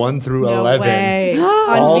seasons 1 through 11. way.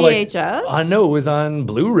 All, On like- VHS? No, it was on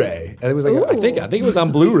Blu-ray. And it was like, I think it was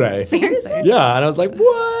on Blu-ray. Seriously? Yeah, and I was like,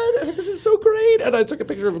 what? This is so great. And I took a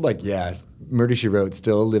picture of it like, yeah, Murder, She Wrote,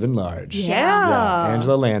 still living large. Yeah.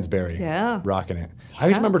 Angela Lansbury. Yeah. Rocking it. I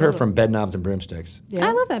always remembered her from Bed Knobs and Broomsticks. Yeah.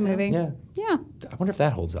 I love that movie. Yeah. Yeah. I wonder if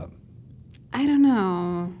that holds up. I don't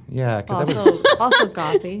know. Yeah, because that was... Also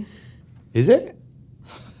gothy. Is it?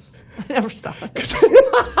 I never saw it.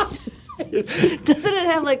 Doesn't it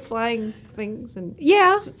have like flying things and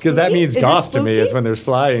Yeah. Because that means Is it goth to me is spooky? when there's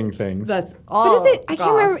flying things. that's But all. is it? I can't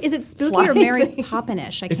goth. remember. Is it spooky or Flying Mary thing.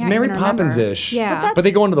 Poppins-ish? I It's can't Mary even remember. Poppins-ish. Yeah. But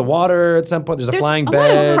they go into the water at some point. There's a flying a lot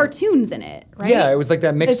bed. of cartoons in it, right? Yeah, it was like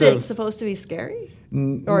that mix Is it of supposed to be scary?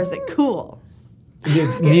 Or is it cool?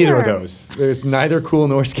 neither of those. There's neither cool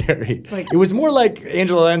nor scary. It was more like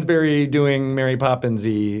Angela Lansbury doing Mary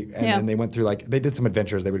Poppins-y, and Yeah. then they went through they did some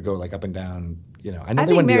adventures. They would go up and down. I know I they think went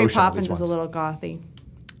to the Mary ocean at Poppins least is a once. little gothy.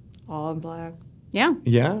 All in black. Yeah.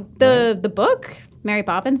 Yeah. The book Mary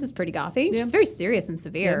Poppins is pretty gothy. Yeah. She's very serious and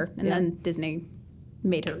severe, Yeah. and Yeah. then Disney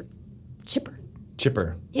made her chipper.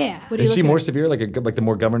 Chipper. Yeah. Is she more severe, like the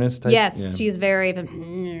more governess type? Yes, Yeah. she's very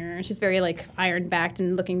like iron backed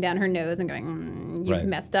and looking down her nose and going, "You've Right.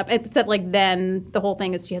 messed up." Except like then the whole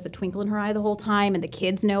thing is she has a twinkle in her eye the whole time, and the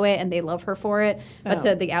kids know it and they love her for it. But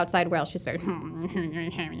to the outside world, she's very.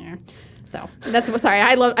 So that's sorry.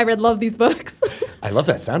 I love these books. I love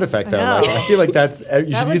that sound effect though. I know. I feel like that's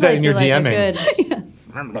you should use that in your DMing.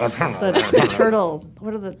 The turtle.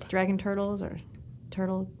 What are the dragon turtles or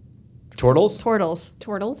turtle? Turtles? Turtles.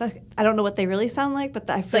 Turtles. I don't know what they really sound like, but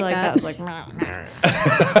I feel Like like that was like.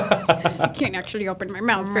 I can't actually open my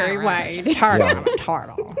mouth very wide.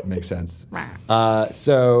 Turtle. Makes sense.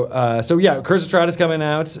 So yeah, Curse of Strahd is coming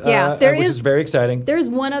out. Yeah, which is very exciting. There's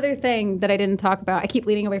one other thing that I didn't talk about. I keep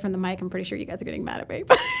leaning away from the mic. I'm pretty sure you guys are getting mad at me.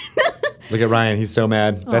 Look at Ryan; he's so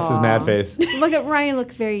mad. That's his mad face. Look at Ryan.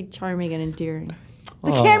 Looks very charming and endearing.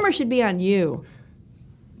 The camera should be on you.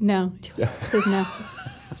 No. Please no.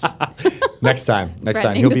 Next time,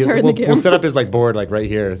 Threatening to turn the We'll camera. set up his board right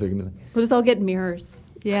here. So we can, We'll just all get mirrors.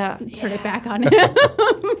 Yeah. Turn it back on him.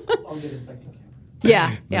 I'll get a second camera.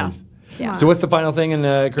 Yeah. Nice. Yeah. So what's the final thing in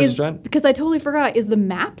Curse of Strahd? Because I totally forgot, is the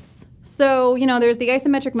maps. So, there's the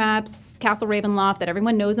isometric maps, Castle Ravenloft, that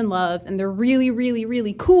everyone knows and loves, and they're really, really,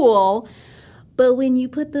 really cool. But when you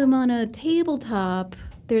put them on a tabletop,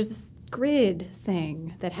 there's grid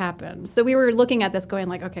thing that happens. So we were looking at this going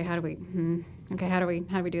like, okay, how do we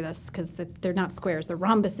do this? Because they're not squares, they're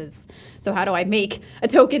rhombuses. So how do I make a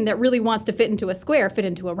token that really wants to fit into a square fit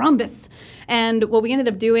into a rhombus? And what we ended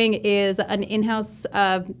up doing is an in-house,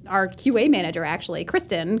 our QA manager actually,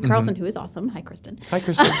 Kristen Carlson, who is awesome. Hi, Kristen. Hi,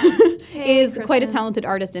 Kristen. Is quite a talented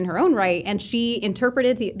artist in her own right, and she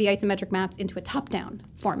interpreted the isometric maps into a top-down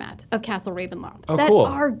format of Castle Ravenloft that cool.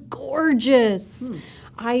 are gorgeous.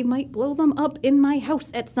 I might blow them up in my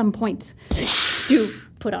house at some point to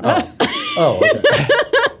put on us. Okay.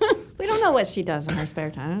 We don't know what she does in her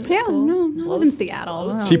spare time. Yeah, no, I live in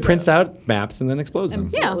Seattle. She prints out maps and then explodes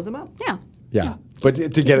them. Yeah. Blows them up. Yeah. Yeah. But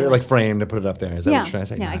to get it like framed and put it up there, is that what Yeah. you're trying to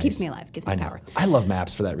say? Yeah, it Nice. keeps me alive, gives me I know. power. I love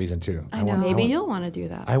maps for that reason too. I know. Maybe you'll want to do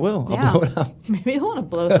that. I will. I'll Yeah. blow it up. Maybe you'll want to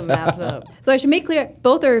blow some maps up. So I should make clear,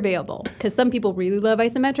 both are available because some people really love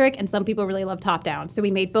isometric and some people really love top-down. So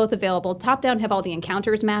we made both available. Top-down have all the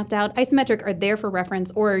encounters mapped out. Isometric are there for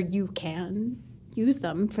reference, or you can use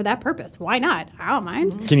them for that purpose. Why not? I don't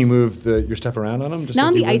mind. Can you move your stuff around on them? Just Not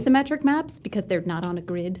on like the you would? isometric maps because they're not on a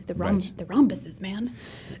grid. The Right. rhombuses, man.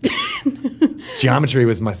 Geometry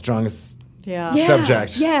was my strongest Yeah.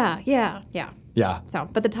 subject. Yeah. Yeah. So,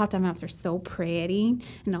 but the top-down maps are so pretty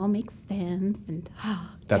and it all makes sense. And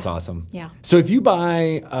That's yeah. awesome. Yeah. So if you buy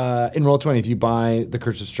in Roll20, if you buy the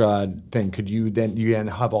Curse of Strahd thing, could you then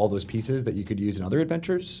have all those pieces that you could use in other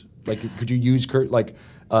adventures? Like, could you use say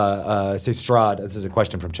Strahd? This is a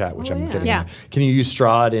question from chat, which I'm getting. Yeah. At. Can you use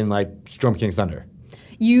Strahd in like Storm King's Thunder?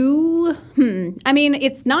 I mean,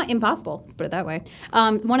 it's not impossible. Let's put it that way.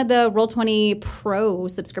 One of the Roll20 Pro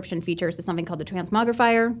subscription features is something called the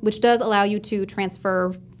Transmogrifier, which does allow you to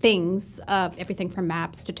transfer things, everything from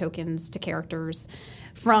maps to tokens to characters,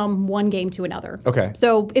 from one game to another. Okay.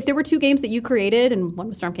 So if there were two games that you created, and one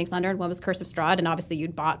was Storm King's Thunder and one was Curse of Strahd, and obviously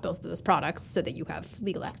you'd bought both of those products so that you have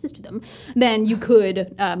legal access to them, then you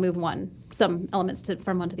could move some elements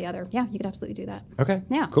from one to the other. Yeah, you could absolutely do that. Okay.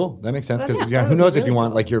 Yeah. Cool. That makes sense. Because that who would knows be if you really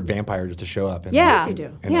want cool. like your vampire just to show up. And, Yeah. you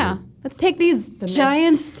do. and Yeah. Let's take these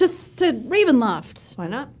giants to Ravenloft. Why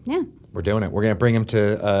not? Yeah. We're doing it. We're going to bring him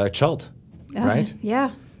to Chult, right?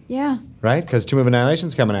 Yeah. Yeah. Right? Because Tomb of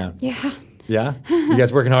Annihilation's coming out. Yeah. Yeah? You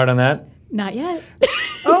guys working hard on that? Not yet.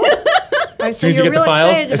 As soon as you get the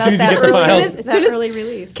files. As soon as you get the files. That early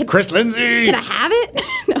release. Chris Lindsay! Can I have it?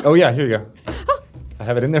 No. Oh, yeah. Here you go. I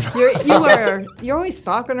have it in there. You're always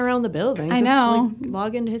stalking around the building. I Just, know. like,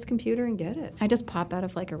 log into his computer and get it. I just pop out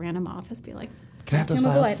of like a random office, be like, Can I have those Tomb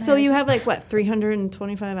of files? Light. So you have like what,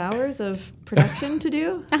 325 hours of production to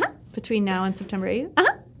do between now and September 8th?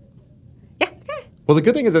 yeah. Well, the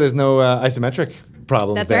good thing is that there's no isometric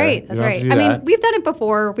problems That's there. right. You That's don't have right. to do I that. mean, we've done it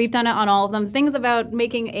before. We've done it on all of them. The things about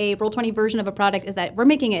making a Roll20 version of a product is that we're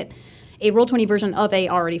making it a Roll20 version of a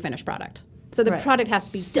already finished product. So the Right. product has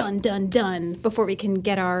to be done before we can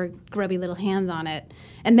get our grubby little hands on it.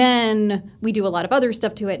 And then we do a lot of other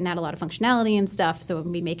stuff to it and add a lot of functionality and stuff. So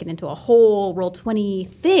we make it into a whole Roll20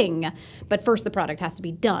 thing. But first, the product has to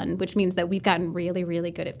be done, which means that we've gotten really,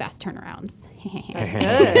 really good at fast turnarounds.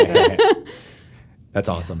 Good. That's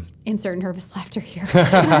awesome. Insert nervous laughter here.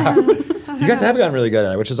 You guys have gotten really good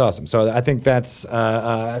at it, which is awesome. So I think that's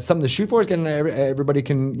something to shoot for. Is getting everybody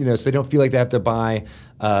can, so they don't feel like they have to buy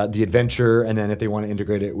the adventure, and then if they want to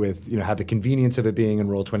integrate it with, have the convenience of it being in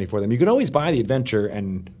Roll20 for them, you can always buy the adventure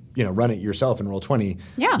and run it yourself in Roll20.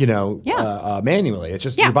 Yeah. Manually. It's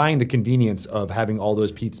just Yeah. you're buying the convenience of having all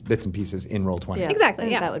those bits and pieces in Roll20. Yeah, Exactly, I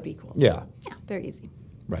think yeah. That would be cool. Yeah. Very easy.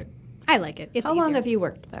 Right. I like it. It's How long easier. have you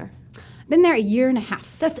worked there? Been there a year and a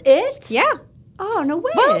half. That's it? Yeah. Oh, no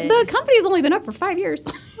way. Well, the company's only been up for 5 years.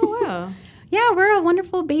 Oh, wow. Yeah, we're a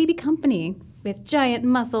wonderful baby company with giant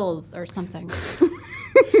muscles or something.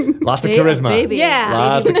 Lots of charisma. Baby. Yeah.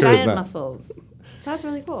 Lots Baby of giant charisma. muscles. That's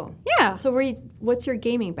really cool. Yeah. So what's your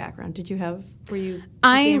gaming background? Were you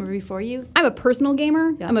I- a gamer before you? I'm a personal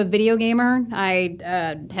gamer. Yeah. I'm a video gamer. I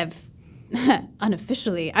have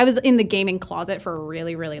unofficially, I was in the gaming closet for a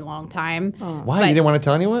really, really long time. Why? But- You didn't want to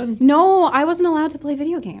tell anyone? No, I wasn't allowed to play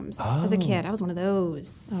video games as a kid. I was one of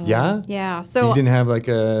those. Yeah? Yeah. So You didn't have like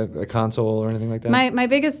a console or anything like that? My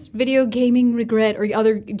biggest video gaming regret or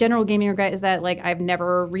other general gaming regret is that like I've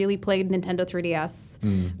never really played Nintendo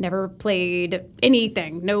 3DS. Never played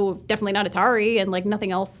anything. No, definitely not Atari and like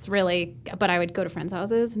nothing else really. But I would go to friends'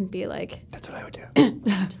 houses and be like, That's what I would do.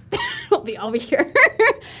 just, I'll be here.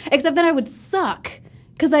 Except then I would suck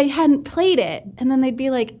because I hadn't played it. And then they'd be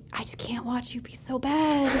like, I just can't watch you be so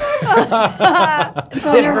bad.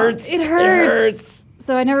 So It hurts. It It hurts. hurts.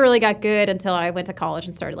 So I never really got good until I went to college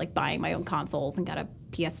and started like buying my own consoles and got a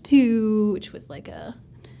PS2, which was like a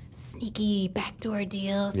sneaky backdoor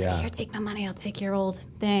deals. Yeah. Like, here, take my money. I'll take your old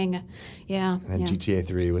thing. Yeah. And then GTA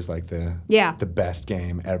 3 was like the best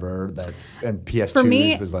game ever. And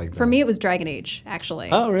PS2 was like for me it was Dragon Age actually.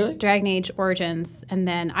 Oh, really? Dragon Age Origins, and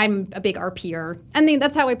then I'm a big RPer, and then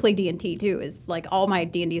that's how I play D&D too. Is like all my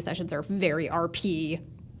D&D sessions are very RP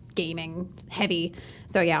gaming heavy.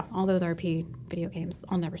 So yeah, all those RP video games,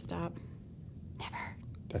 I'll never stop. Never.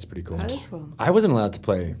 That's pretty cool. That is cool. I wasn't allowed to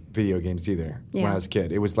play video games either when I was a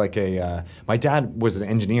kid. It was like my dad was an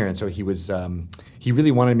engineer, and so he was he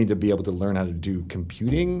really wanted me to be able to learn how to do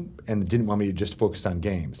computing, and didn't want me to just focus on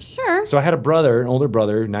games. Sure. So I had an older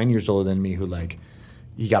brother, 9 years older than me, who like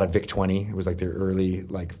he got a VIC-20. It was like their early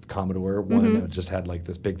like Commodore one that just had like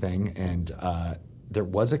this big thing, and there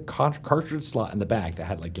was a cartridge slot in the back that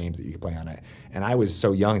had like games that you could play on it. And I was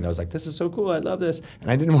so young that I was like, this is so cool, I love this. And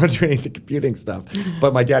I didn't want to do any of the computing stuff.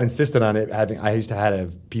 But my dad insisted on it. I used to have a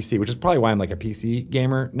PC, which is probably why I'm like a PC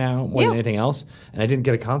gamer now more than anything else. And I didn't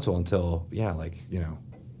get a console until,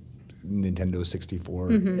 Nintendo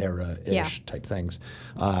 64 era-ish type things.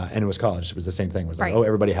 And it was college. It was the same thing. It was like,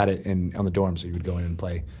 everybody had it on the dorm, so you would go in and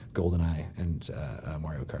play GoldenEye and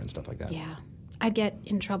Mario Kart and stuff like that. Yeah. I'd get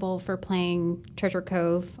in trouble for playing Treasure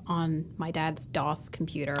Cove on my dad's DOS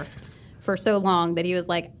computer for so long that he was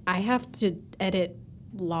like, I have to edit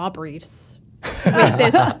law briefs with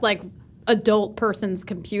this like adult person's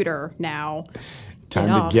computer now.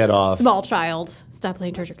 Time to get off. Small child. Stop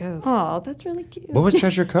playing Treasure Cove. Oh, that's really cute. What was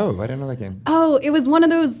Treasure Cove? I didn't know that game. Oh, it was one of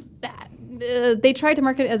those. They tried to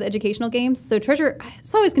market it as educational games. So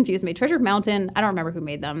it's always confused me. Treasure Mountain, I don't remember who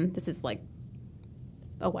made them. This is like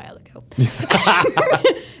a while ago.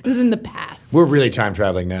 This is in the past. We're really time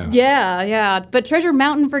traveling now. Yeah. But Treasure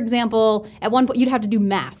Mountain, for example, at one point you'd have to do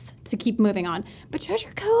math to keep moving on. But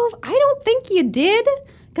Treasure Cove, I don't think you did.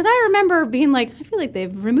 Because I remember being like, I feel like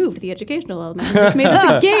they've removed the educational element and just made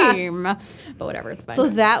this a game. But whatever, it's fine. So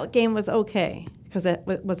that game was okay because it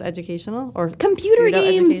was educational, or computer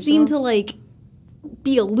games seem to like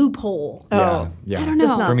be a loophole. Yeah. I don't know.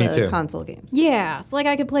 Just not For me the too. console games. Yeah, so like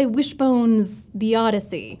I could play Wishbone's The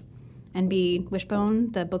Odyssey and be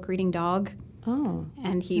Wishbone, the book reading dog. Oh.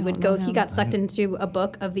 And he would go, he got sucked into a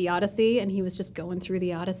book of The Odyssey and he was just going through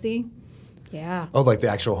The Odyssey. Yeah. Oh, like the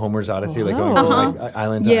actual Homer's Odyssey, like going from like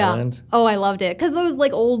island to island? Oh, I loved it. Because those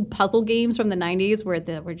like old puzzle games from the 90s were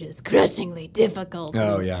just crushingly difficult.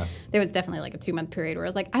 Oh, yeah. There was definitely like a 2-month period where I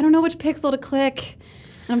was like, I don't know which pixel to click.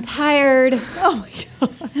 I'm tired. Oh my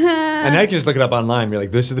god. And now you can just look it up online and be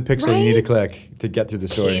like, this is the pixel you need to click to get through the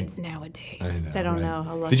story. Kids nowadays. I don't know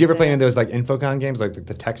how lucky Did you ever play they any of those like Infocon games, like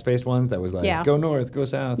the text-based ones that was like, go north, go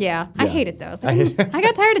south? Yeah. I hated those. I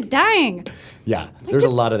got tired of dying. Yeah, there's a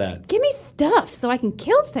lot of that. Give me stuff so I can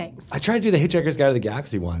kill things. I tried to do the Hitchhiker's Guide to the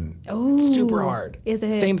Galaxy one. Oh, it's super hard. Is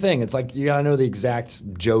it? Same thing. It's like you gotta know the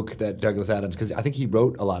exact joke that Douglas Adams, because I think he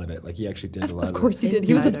wrote a lot of it. Like he actually did a lot of it. Of course he did.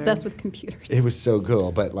 He was Insider. obsessed with computers. It was so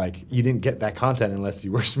cool, but like you didn't get that content unless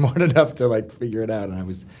you were smart enough to like figure it out. And I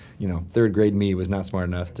was, third grade me was not smart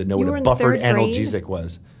enough to know You what were a in buffered third grade? analgesic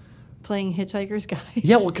was. playing Hitchhiker's Guide.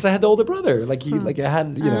 Yeah, well, because I had the older brother. Like he, like I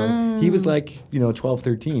had, he was like 12,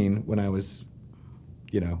 13 when I was,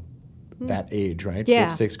 that age, right? Yeah.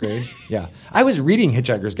 5th, 6th grade. Yeah, I was reading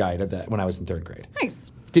Hitchhiker's Guide when I was in 3rd grade.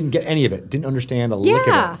 Nice. Didn't get any of it. Didn't understand a lick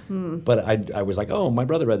Yeah. of it. But I was like, oh, my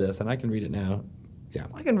brother read this, and I can read it now. Yeah.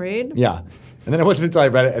 I can read. Yeah. And then it wasn't until I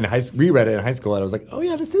read it and reread it in high school, and I was like, oh,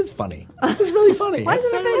 yeah, this is funny. This is really funny. Why does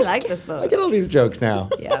I everybody like this book? I get all these jokes now.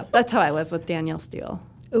 Yeah, that's how I was with Danielle Steele.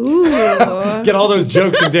 Ooh. Get all those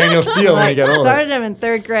jokes in Daniel Steele when you get older. Started them in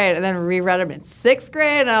 3rd grade and then reread them in 6th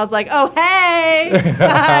grade, and I was like, oh, hey,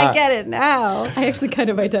 I get it now. I actually kind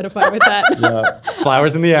of identify with that. Yeah.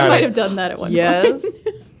 Flowers in the I might have attic. done that at one Yes. point.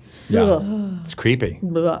 Yeah. It's creepy.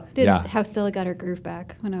 Blah. Did Yeah. How Stella Got Her Groove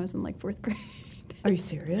Back when I was in like 4th grade. Are you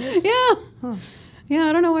serious? Yeah. Yeah,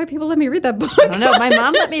 I don't know why people let me read that book. I don't know. My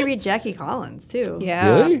mom let me read Jackie Collins, too.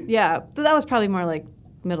 Yeah. Really? Yeah, but that was probably more like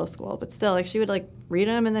middle school. But still, like she would like read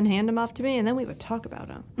them and then hand them off to me, and then we would talk about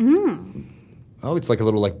them. Oh, it's like a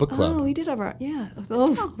little like book club. Oh, we did have our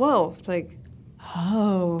Oh, whoa! It's like,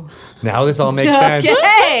 oh, Now this all makes sense.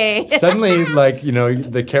 okay. Suddenly, like,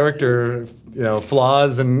 the character,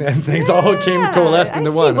 flaws and things all came coalesced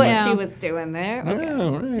into I one. see what Yeah. she was doing there. Okay.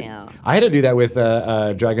 Oh, right. Yeah. I had to do that with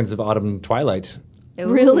Dragons of Autumn Twilight.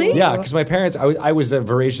 Really? Yeah, because my parents, I was a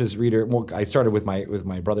voracious reader. Well, I started with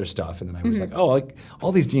my brother's stuff, and then I was like, like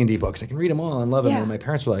all these D&D books, I can read them all and love them. Yeah. And my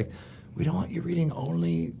parents were like, we don't want you reading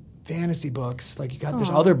only fantasy books. Like there's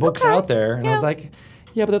other books out there. And I was like,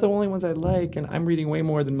 yeah, but they're the only ones I like, and I'm reading way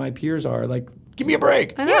more than my peers are. Like, give me a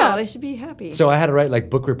break. I know. They should be happy. So I had to write like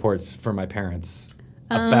book reports for my parents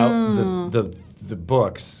about the the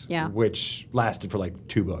books, Yeah. which lasted for like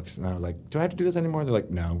 2 books. And I was like, do I have to do this anymore? They're like,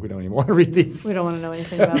 no, we don't even want to read these. We don't want to know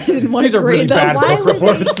anything about it. These are really bad Why book would they-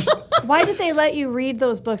 reports. Why did they let you read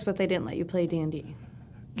those books, but they didn't let you play D&D?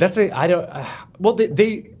 That's I don't. Well,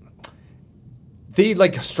 they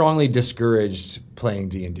like strongly discouraged playing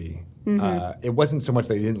D&D. It wasn't so much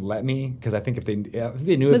they didn't let me because I think if they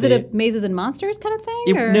knew Was if it a Mazes and Monsters kind of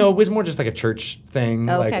thing? or? no, it was more just like a church thing.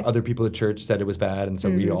 Oh, Like okay. other people at church said it was bad, and so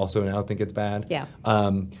we also now think it's bad. Yeah.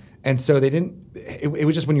 And so they didn't. It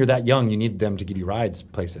was just when you're that young, you need them to give you rides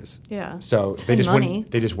places. Yeah. So they And just money.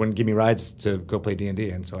 wouldn't. They just wouldn't give me rides to go play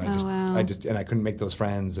D&D, and so wow. I couldn't make those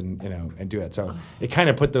friends and and do it. So it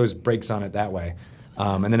kind of put those brakes on it that way.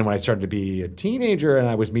 And then when I started to be a teenager and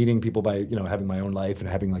I was meeting people by having my own life and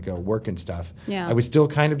having like a work and stuff, Yeah. I would still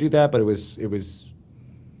kind of do that, but it was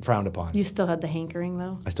frowned upon. You still had the hankering,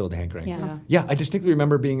 though? I still had the hankering. Yeah. Yeah, I distinctly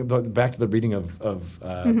remember being back to the reading of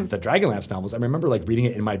the Dragonlance novels. I remember like reading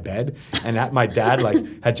it in my bed, and my dad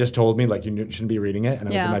like had just told me like you shouldn't be reading it, and I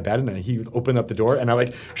was Yeah. in my bed, and then he opened up the door, and I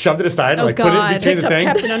like shoved it aside and Oh, like put it God. in between Picked the up thing.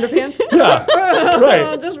 Captain Underpants? Yeah,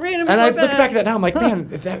 right. Just read him. And I look back at that now, I'm like, man,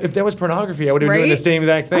 if that was pornography, I would have been doing the Right? same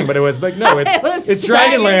exact thing. But it was like, no, it's Is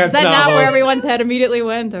Dragonlance that not where novels. everyone's head immediately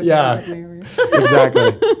went? Okay. Yeah,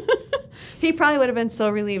 exactly. He probably would have been so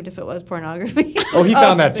relieved if it was pornography. Oh, he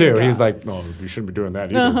found that too. thank He was God. like, "Oh, you shouldn't be doing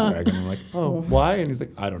that either, Greg." And I'm like, "Oh, why?" And he's like,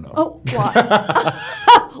 "I don't know." Oh, why?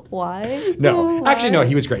 Why? No, Why? actually, no.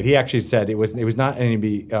 He was great. He actually said it was not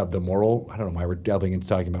any of the moral. I don't know why we're delving into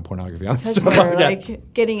talking about pornography on this Because we're podcast.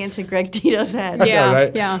 like getting into Greg Tito's head. Yeah.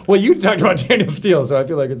 right? yeah. Well, you talked about Daniel Steele, so I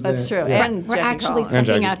feel like it's That's true. Yeah. And We're Jackie actually Collins. sucking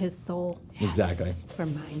Jackie. out his soul. Exactly. For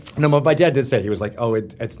mine. No, but my dad did say he was like, "Oh,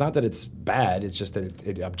 it's not that it's bad. It's just that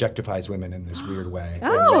it objectifies women in this weird way.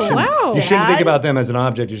 And Oh, you shouldn't- wow. You shouldn't think Dad? about them as an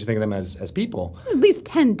object. You should think of them as people." At least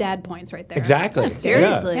 10 dad points right there. Exactly.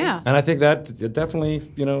 Seriously. Yeah. And I think that it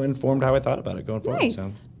definitely, informed how I thought about it going forward. Nice. So,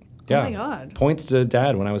 Oh yeah. my God. Points to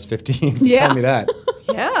Dad when I was 15 for Yeah. telling me that.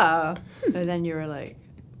 Yeah. And then you were like,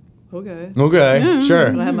 okay. Okay, sure.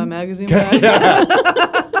 Can I have my magazine back?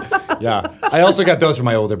 Yeah. I also got those from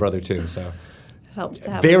my older brother too. So Helps to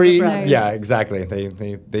have very, older brothers. yeah, exactly.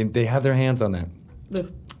 They have their hands on that.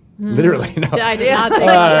 Ugh. Literally, no. I did not think All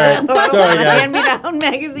right. Sorry, guys. Hand-me-down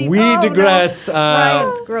magazine. We Oh, no. digress.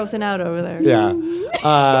 Ryan's grossing out over there.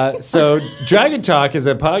 Yeah. So Dragon Talk is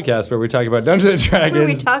a podcast where we talk about Dungeons and Where we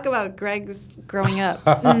Dragons. talk about Greg's growing up.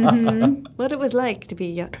 What it was like to be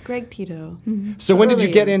young. Greg Tito. So when did you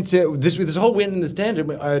Early get years. into this whole win in this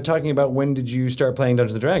tangent? Talking about when did you start playing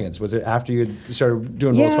Dungeons and Dragons? Was it after you had started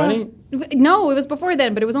doing Roll20? No, it was before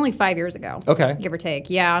then, but it was only 5 years ago. Okay. Give or take.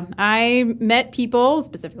 Yeah. I met people,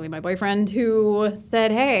 specifically my boyfriend, who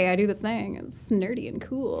said, "Hey, I do this thing. It's nerdy and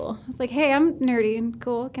cool." I was like, "Hey, I'm nerdy and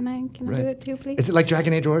cool. Can I do it too, please?" Is it like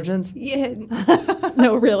Dragon Age Origins? Yeah.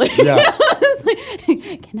 No, really. Yeah. I was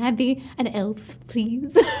like, "Can I be an elf,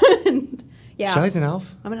 please?" And, yeah. Shelley's an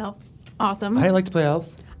elf. I'm an elf. Awesome. I like to play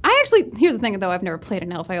elves. I actually, here's the thing though, I've never played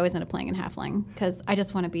an elf. I always end up playing an halfling because I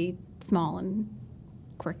just want to be small and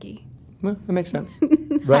quirky. Well, that makes sense.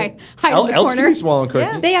 Right? Hide in the Elves can corner. be small and quirky.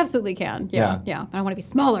 Yeah. They absolutely can. Yeah. Yeah. And I want to be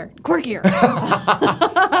smaller, quirkier.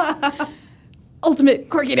 Ultimate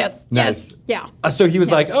quirkiness. Nice. Yes. Yeah. So he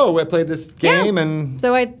was like, "Oh, I played this game," and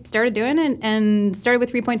So I started doing it and started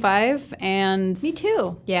with 3.5 and Me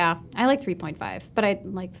too. Yeah, I like 3.5, but I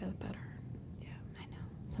like 5 better. Yeah, I know.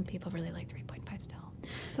 Some people really like 3.5 still.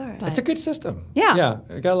 It's all right. But- it's a good system. Yeah. Yeah.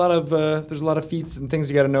 It got a lot of there's a lot of feats and things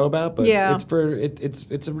you got to know about, but Yeah.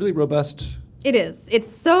 it's a really robust. It is. It's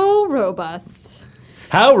so robust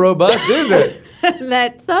How robust is it?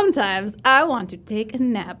 that sometimes I want to take a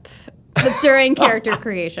nap during character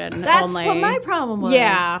creation. That's only. what my problem was.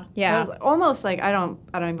 Yeah, yeah. I was almost like I don't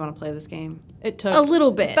even want to play this game. It took A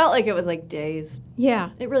little bit. It felt like it was like days. Yeah.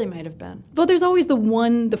 It really might have been. But there's always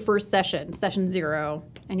the first session 0,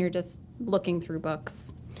 and you're just looking through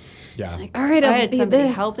books. Yeah. Like, all right, I I'll had be somebody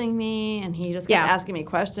this. helping me, and he just kept Yeah. asking me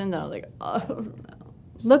questions, and I was like, oh no.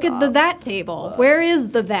 Look at the that table. Where is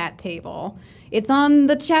the that table? It's on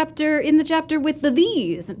the chapter with the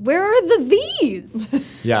these. Where are the these?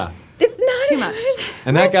 Yeah. It's not Too much.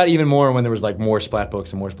 And that got even more when there was like more splat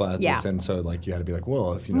books and more splat Yeah. books, and so like you had to be like,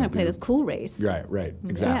 well, if you I'm know, gonna play this cool race. Right,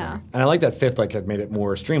 exactly. Yeah. And I like that fifth, like it made it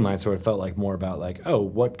more streamlined, so it felt like more about like, oh,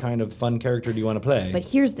 what kind of fun character do you want to play? But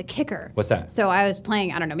here's the kicker. What's that? So I was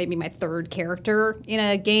playing, I don't know, maybe my 3rd character in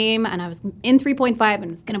a game, and I was in 3.5 and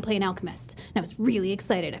was going to play an alchemist. And I was really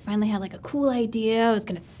excited. I finally had like a cool idea. I was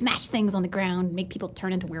going to smash things on the ground, make people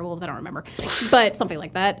turn into werewolves. I don't remember. But something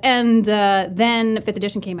like that. And then 5th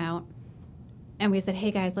edition came out. And we said, hey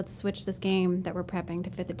guys, let's switch this game that we're prepping to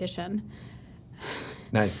 5th edition.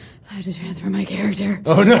 Nice. So I had to transfer my character.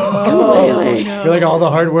 Oh no! Completely. You're like all the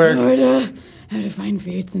hard work. I had to find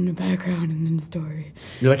feats in the background and in the story.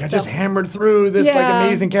 You're like, I just hammered through this like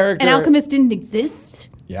amazing character. An alchemist didn't exist.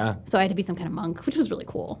 Yeah. So I had to be some kind of monk, which was really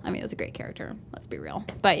cool. I mean, it was a great character. Let's be real.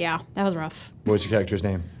 But yeah, that was rough. What was your character's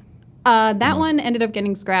name? That one ended up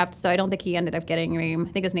getting scrapped, so I don't think he ended up getting a name.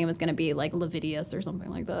 I think his name was going to be like Levidius or something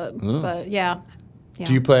like that. But yeah.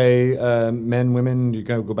 Do you play men, women? You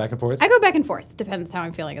kind of go back and forth? I go back and forth. Depends how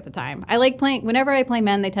I'm feeling at the time. I like playing, whenever I play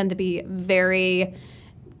men, they tend to be very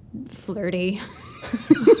flirty.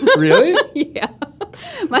 Really? Yeah.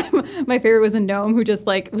 My favorite was a gnome who just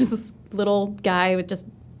like was this little guy with just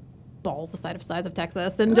balls the size of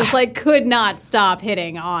Texas and just like could not stop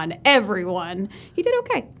hitting on everyone. He did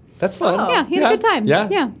okay. That's fun. Yeah, he had a good time. Yeah.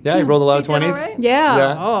 He rolled a lot of He did 20s. all right? Yeah.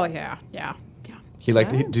 Yeah. Oh yeah. Yeah. He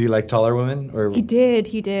liked. Did he like taller women or? He did.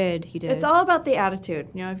 It's all about the attitude.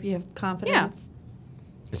 You know, if you have confidence,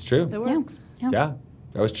 It's true. it works. Yeah.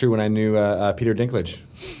 That was true when I knew Peter Dinklage.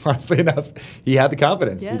 Honestly enough, he had the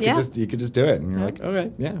confidence. Yeah. You could just do it, and you're like,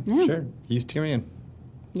 okay, yeah, sure. He's Tyrion.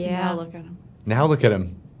 Yeah. Now look at him. Now look at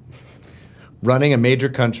him, running a major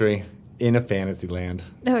country in a fantasy land.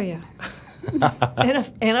 Oh yeah. In a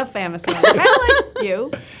fantasy land. Kind of like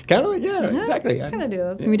you. Kind of like, exactly. Kind of do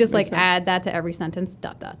it. Can we just like makes sense. add that to every sentence? ... In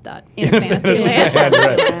a fantasy Fantasy land. land,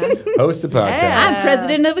 right. Host a podcast. Yeah. I'm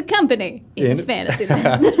president of a company in In- fantasy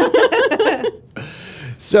land.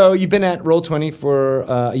 So you've been at Roll20 for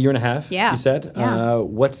a year and a half. Yeah. You said. Yeah.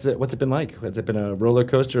 What's it been like? Has it been a roller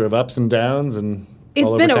coaster of ups and downs and? It's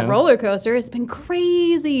all over been a towns? roller coaster. It's been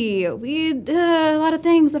crazy. A lot of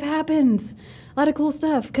things have happened. A lot of cool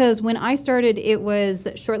stuff. Because when I started, it was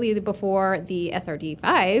shortly before the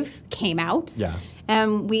SRD5 came out. Yeah.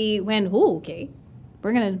 And we went, oh, okay.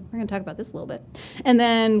 We're gonna talk about this a little bit. And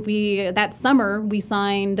then that summer we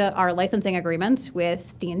signed our licensing agreement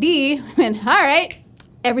with D&D. And all right,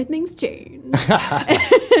 everything's changed.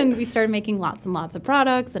 And we started making lots and lots of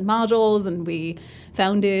products and modules, and we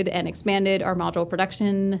founded and expanded our module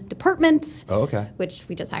production department. Oh, okay. Which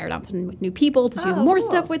we just hired on some new people to do Oh, more cool.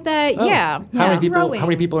 stuff with that. Oh. Yeah. How many people? Growing. How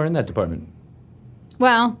many people are in that department?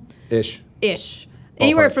 Well, Ish.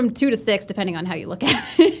 Anywhere Ballpark. from 2 to 6, depending on how you look at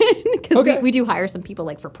it. Because Okay. we do hire some people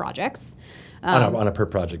like for projects. On a per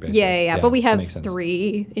project basis. Yeah. But we that have makes sense.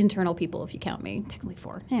 3 internal people if you count me. Technically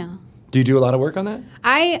 4. Yeah. Do you do a lot of work on that?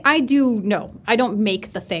 I do no. I don't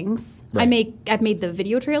make the things. Right. I've made the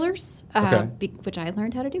video trailers, Okay. which I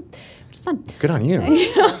learned how to do, which is fun. Good on you.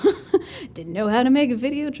 Didn't know how to make a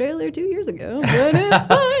video trailer 2 years ago, but it's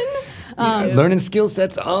fun. Learning skill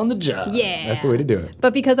sets on the job. Yeah. That's the way to do it.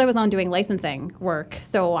 But because I was on doing licensing work,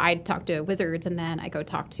 so I'd talk to wizards and then I go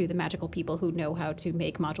talk to the magical people who know how to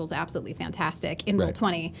make modules absolutely fantastic in Right.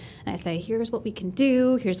 Roll20. And I say, here's what we can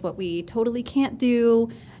do, here's what we totally can't do,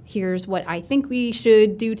 here's what I think we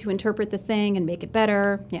should do to interpret this thing and make it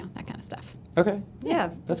better. Yeah, that kind of stuff. Okay. Yeah,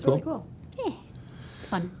 That's really cool. Yeah. It's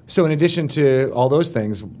fun. So in addition to all those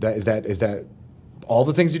things, is that all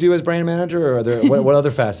the things you do as brand manager, or are there what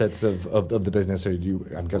other facets of the business are you?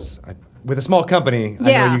 I guess with a small company, I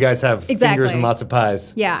Yeah, know you guys have fingers exactly. and lots of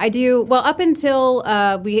pies. Yeah, I do. Well, up until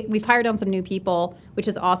we've hired on some new people, which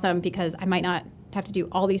is awesome because I might not have to do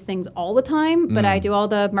all these things all the time, but I do all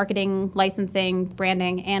the marketing, licensing,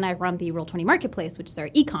 branding, and I run the Roll20 Marketplace, which is our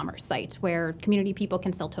e-commerce site where community people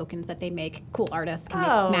can sell tokens that they make. Cool artists can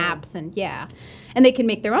Oh. make maps and and they can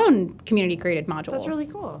make their own community created modules. That's really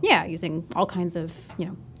cool. Yeah, using all kinds of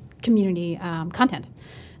community content.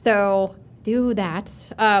 So do that.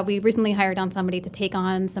 We recently hired on somebody to take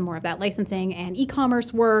on some more of that licensing and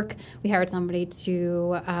e-commerce work. We hired somebody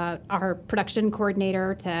to our production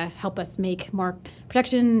coordinator to help us make more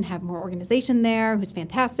production, have more organization there, who's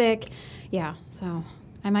fantastic. Yeah, so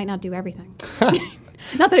I might not do everything.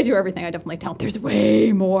 Not that I do everything, I definitely don't. There's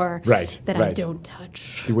way more that I don't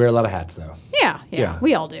touch. You wear a lot of hats, though. Yeah,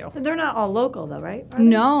 we all do. They're not all local, though, right? Are they?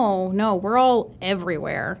 No, we're all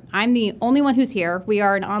everywhere. I'm the only one who's here. We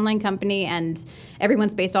are an online company, and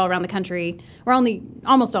everyone's based all around the country. We're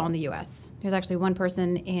almost all in the U.S. There's actually one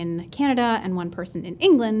person in Canada and one person in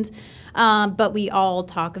England, but we all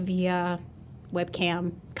talk via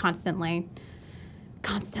webcam constantly.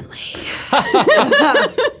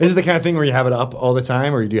 Is it the kind of thing where you have it up all the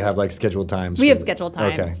time, or do you have like scheduled times? We for have the- scheduled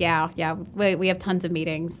times. Okay. Yeah. We have tons of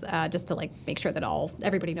meetings just to like make sure that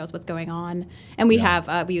everybody knows what's going on, and we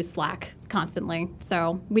use Slack constantly,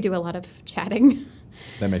 so we do a lot of chatting.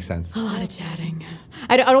 That makes sense. A lot of chatting.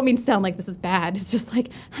 I don't mean to sound like this is bad. It's just like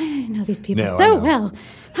I know these people No, I so know.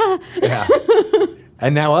 well. Yeah.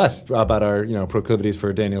 And now us about our proclivities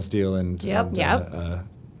for Daniel Steele and Yep. and, Yep.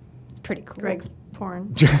 It's pretty cool. Greg's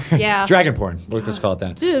porn. Yeah. Dragon porn. We'll just call it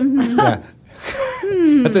that. Mm-hmm. Yeah.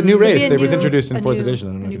 That's a new race that was New- introduced in a 4th new- edition.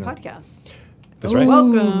 I don't know a if you new know. podcast. That's right.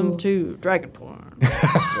 Welcome to Dragon Porn.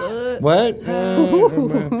 What?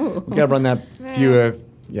 We gotta run that few.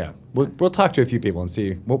 Yeah, we'll talk to a few people and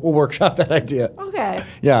see. We'll workshop that idea. Okay.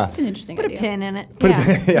 Yeah. It's an interesting Put idea. a pin in it.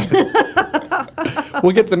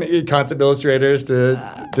 We'll get some concept illustrators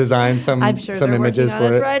to design some I'm sure some they're images working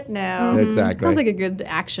on for it. right now. Exactly. Sounds like a good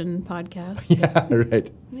action podcast. Yeah. Right.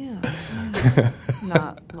 Yeah.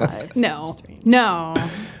 Not live. No. stream. No.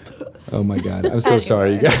 Oh my God. I'm so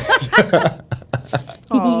sorry, you guys.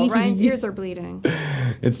 Oh, Ryan's ears are bleeding.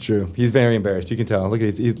 It's true. He's very embarrassed. You can tell. Look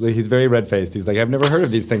at he's very red faced. He's like, I've never heard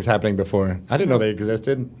of these things happening before. I didn't know they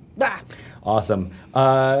existed. Ah. Awesome.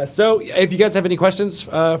 So, if you guys have any questions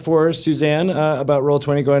for Suzanne about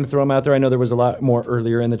Roll20, go ahead and throw them out there. I know there was a lot more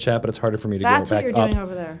earlier in the chat, but it's harder for me to That's go what back you're up. doing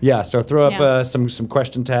over there. Yeah. So throw up Yeah. some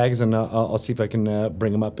question tags, and I'll see if I can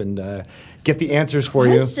bring them up and get the answers for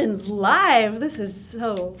you. Questions live. This is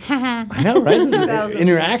so. I know, right? This is 2000.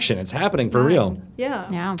 interaction. It's happening for real. Yeah.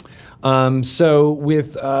 Yeah. So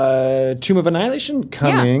with Tomb of Annihilation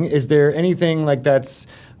coming, is there anything like that's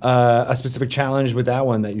a specific challenge with that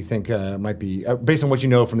one that you think might be, based on what you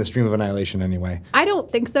know from the Stream of Annihilation anyway? I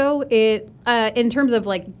don't think so. It in terms of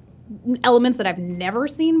like elements that I've never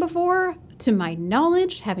seen before, to my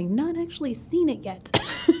knowledge, having not actually seen it yet.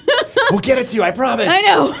 We'll get it to you, I promise. I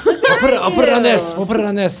know. I'll put it on this. We'll put it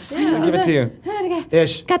on this. I'll give it to you.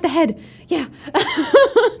 Ish. Got the head. Yeah.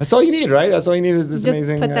 That's all you need, right? That's all you need is this Just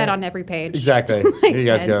amazing. put that on every page. Exactly. Like Here you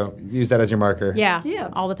guys head. go. Use that as your marker. Yeah, Yeah.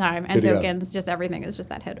 all the time. And Good to go. tokens, just everything is just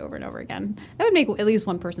that head over and over again. That would make at least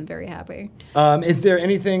one person very happy. Is there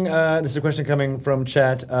anything, this is a question coming from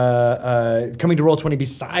chat, coming to Roll20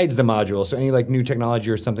 besides the module? So any like new technology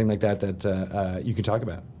or something like that that you can talk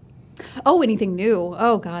about? Oh, anything new?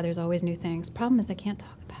 Oh, God, there's always new things. Problem is I can't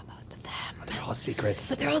talk about most of them. They're all secrets.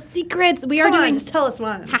 But they're all secrets. We are Come on, doing... just tell us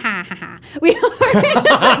one. We are...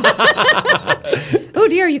 Oh,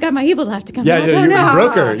 dear, you got my evil laugh to come Yeah, out. yeah, Oh, you no.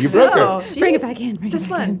 broke her. You broke No. her. Bring it back in. Bring Just it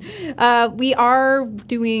back fun. in. We are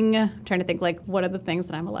doing, trying to think, like, what are the things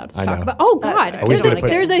that I'm allowed to I talk know. about? Oh, That's God. right. We should put-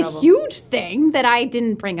 There's in a trouble. huge thing that I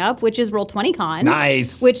didn't bring up, which is Roll20Con.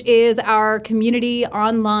 Nice. Which is our community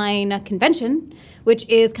online convention, which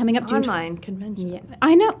is coming up June. Online convention. Yeah,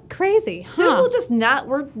 I know. Crazy. Soon Huh. we'll just not.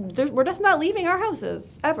 We're just not leaving our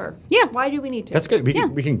houses ever. Yeah. Why do we need to? That's good. Yeah.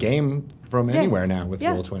 We can game from Yeah. anywhere now with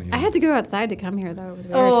Yeah. Roll20. I had to go outside to come here, though. It was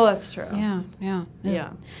weird. Oh, that's true. Yeah. Yeah.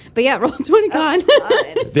 But yeah,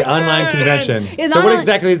 Roll20Con. The online convention. It's So what online-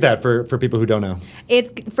 exactly is that for people who don't know?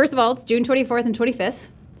 It's first of all, it's June 24th and 25th.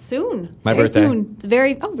 Soon. My Very birthday. soon. It's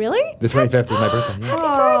very. Oh, really? The 25th is my birthday. Yeah.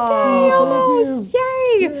 Birthday almost!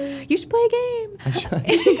 Yay! You should play a game. I'll be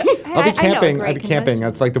I know a camping. great I'll be camping. convention.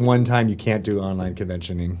 That's like the one time you can't do online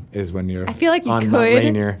conventioning is when you're I feel like you on Mount could,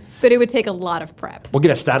 Rainier. but it would take a lot of prep. We'll get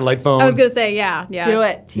a satellite phone. I was gonna say, yeah. Do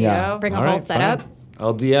it, Tio. Yeah. Bring a All whole right, setup. fine.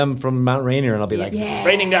 I'll DM from Mount Rainier and I'll be like, Yeah. it's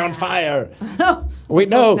raining down fire. Wait,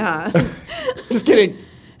 no. Nah. Just kidding.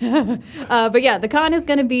 But yeah, the con is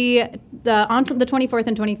going to be on the 24th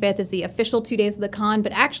and 25th is the official 2 days of the con,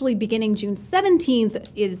 but actually beginning June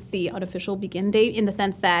 17th is the unofficial begin date in the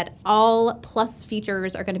sense that all plus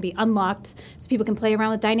features are going to be unlocked so people can play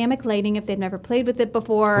around with dynamic lighting if they've never played with it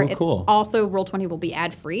before. Oh, cool. Also, Roll20 will be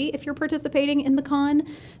ad-free if you're participating in the con.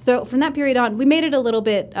 So from that period on, we made it a little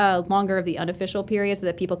bit longer of the unofficial period so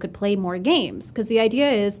that people could play more games because the idea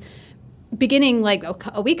is beginning like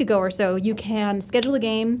a week ago or so, you can schedule a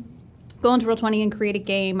game, go into Roll20 and create a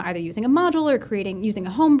game either using a module or using a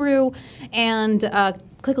homebrew, and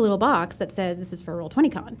click a little box that says this is for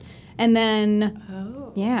Roll20Con. And then,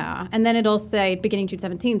 and then it'll say beginning June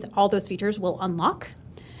 17th, all those features will unlock.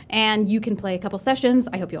 And you can play a couple sessions.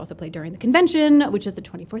 I hope you also play during the convention, which is the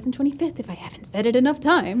 24th and 25th, if I haven't said it enough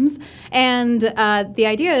times. And the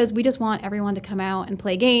idea is we just want everyone to come out and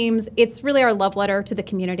play games. It's really our love letter to the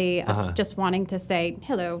community of just wanting to say,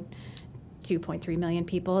 hello, 2.3 million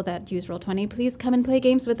people that use Roll20. Please come and play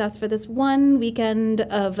games with us for this one weekend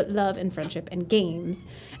of love and friendship and games.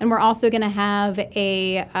 And we're also going to have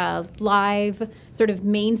a live sort of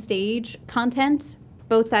main stage content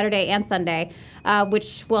both Saturday and Sunday,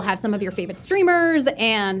 which will have some of your favorite streamers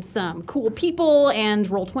and some cool people and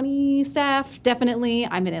Roll20 staff, definitely.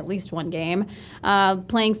 I'm in at least one game,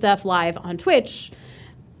 playing stuff live on Twitch,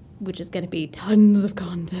 which is going to be tons of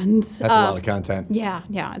content. That's a lot of content. Yeah,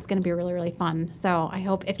 it's going to be really, really fun. So I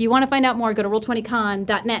hope if you want to find out more, go to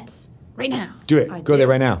roll20con.net right now. Do it. Go there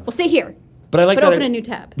right now. Well, stay here. But I like But that. open a new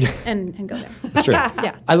tab and go there. That's true.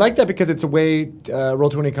 Yeah. I like that because it's a way,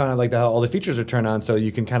 Roll20 kind of like how all the features are turned on, so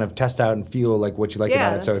you can kind of test out and feel like what you like Yeah,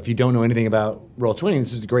 about it. So that's- if you don't know anything about Roll20,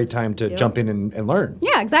 this is a great time to jump in and learn.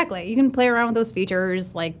 Yeah, exactly. You can play around with those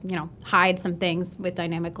features, like, hide some things with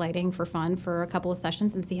dynamic lighting for fun for a couple of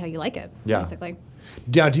sessions and see how you like it, basically.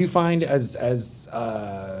 Now, do you find as kind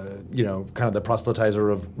of the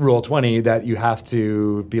proselytizer of Roll20 that you have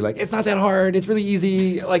to be like, it's not that hard, it's really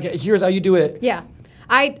easy, like here's how you do it? Yeah.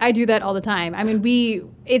 I do that all the time. I mean,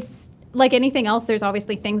 it's like anything else, there's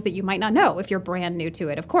obviously things that you might not know if you're brand new to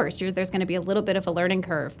it. Of course, there's going to be a little bit of a learning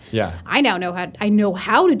curve. Yeah. I know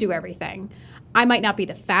how to do everything. I might not be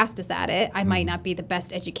the fastest at it. I might not be the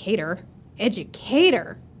best educator.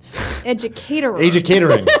 Educator. Age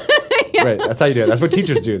catering. Right, that's how you do it. That's what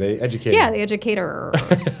teachers do. They educate. Yeah, the educator.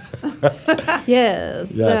 Yes,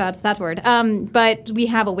 that's word. But we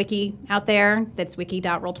have a wiki out there that's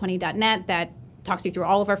wiki.roll20.net that talks you through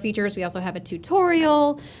all of our features. We also have a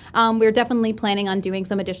tutorial. We're definitely planning on doing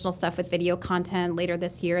some additional stuff with video content later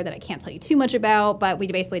this year that I can't tell you too much about, but we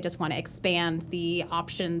basically just want to expand the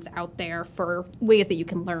options out there for ways that you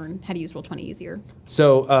can learn how to use Roll20 easier.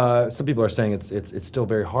 So some people are saying it's still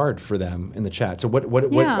very hard for them in the chat. So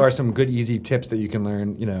what Yeah. are some good easy tips that you can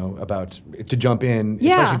learn about to jump in,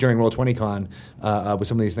 Yeah. especially during Roll20Con with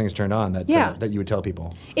some of these things turned on that you would tell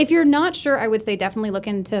people? If you're not sure, I would say definitely look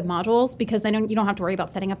into modules because then you don't have to worry about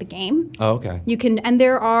setting up a game. Oh, okay. You can, and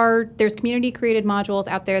there's community created modules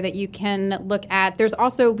out there that you can look at. There's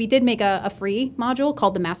also, we did make a free module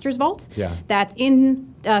called the Master's Vault. Yeah. That's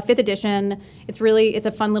in 5th edition. It's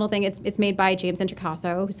a fun little thing. It's made by James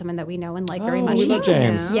Intricaso, who's someone that we know and like very much. We love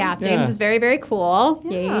James. Yeah, James is very, very cool.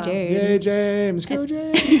 Yeah. Yay, James. Yay, James. Go,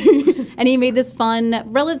 James. And he made this fun,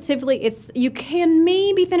 relatively, you can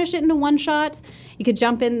maybe finish it into one shot. You could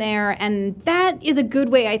jump in there, and that is a good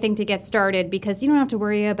way, I think, to get started because you don't have to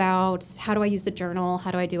worry about how do I use the journal,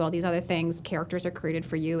 how do I do all these other things. Characters are created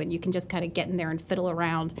for you, and you can just kind of get in there and fiddle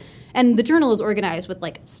around. And the journal is organized with,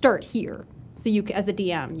 like, start here. So you, as the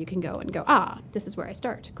DM, you can go and go, this is where I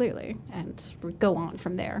start, clearly, and go on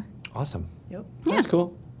from there. Awesome. Yep. That's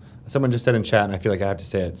cool. Someone just said in chat, and I feel like I have to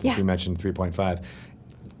say it since Yeah. we mentioned 3.5.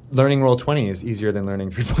 Learning Roll20 is easier than learning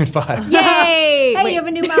 3.5. Yay! Hey, you have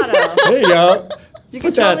a new motto. There you go. You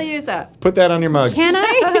can totally use that. Put that on your mugs. Can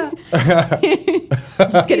I?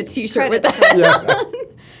 Just get a T-shirt with that.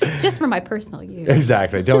 Yeah. Just for my personal use.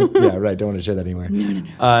 Exactly. Don't want to share that anywhere.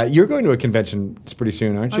 No. You're going to a convention pretty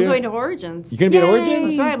soon, aren't you? I'm going to Origins. You're going to be at Yay. Origins?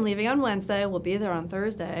 That's right. I'm leaving on Wednesday. We'll be there on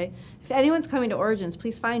Thursday. If anyone's coming to Origins,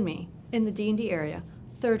 please find me in the D&D area.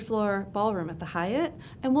 3rd floor ballroom at the Hyatt,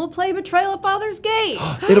 and we'll play Betrayal at Baldur's Gate.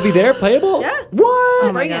 It'll be there, playable? Yeah. What?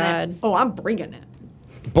 Oh my Bringing God. it. Oh, I'm bringing it.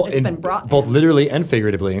 It's been brought both in. literally and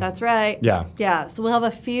figuratively. That's right. Yeah. Yeah. So we'll have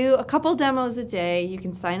a couple demos a day. You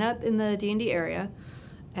can sign up in the D&D area,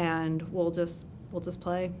 and we'll just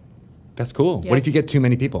play. That's cool. Yeah. What if you get too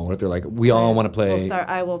many people? What if they're like, we all want to play?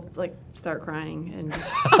 I will start crying and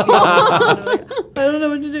just I don't know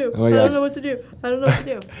what to do. Oh, I yeah. don't know what to do. I don't know what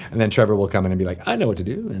to do. And then Trevor will come in and be like, I know what to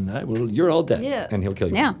do, and you're all dead. Yeah. And he'll kill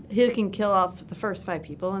you. Yeah. He can kill off the first 5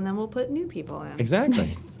 people, and then we'll put new people in.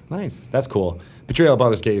 Exactly. Nice. That's cool. Betrayal of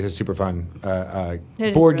Baldur's Gate is a super fun It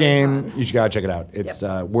is board really game. fun. You should gotta check it out. It's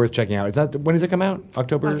worth checking out. When does it come out?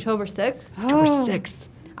 October 6th. October 6th.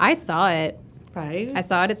 I saw it. Right. I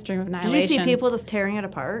saw it at Stream of Did Annihilation. you see people just tearing it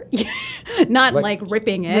apart? Not Like- like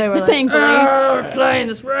ripping it, They were like, thankfully. we're playing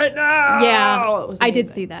this right now. Yeah, It was I did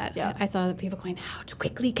amazing. see that. Yeah. I saw the people going, how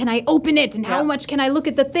quickly can I open it? And how Yeah. much can I look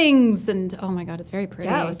at the things? And oh my God, it's very pretty.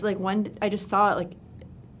 Yeah, it was like I just saw it like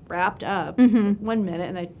wrapped up Mm-hmm. 1 minute,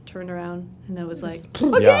 and I turned around, and it was like, Yeah.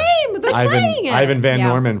 a game! They're playing it! Ivan Van Yeah.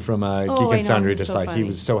 Norman from I Geek know, and Sundry, he was just so like he funny.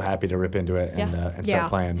 was so happy to rip into it and Yeah. start Yeah.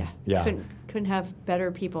 playing. Yeah. Couldn't have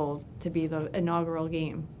better people to be the inaugural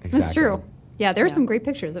game. Exactly. That's true. Yeah, there were Yeah. some great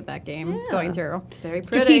pictures of that game Yeah. going through. It's very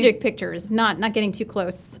strategic pictures, not getting too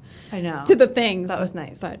close I know. to the things. That was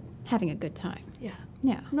nice. But having a good time. Yeah.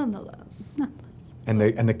 Yeah. Nonetheless. And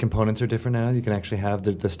the components are different now. You can actually have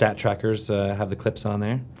the stat trackers have the clips on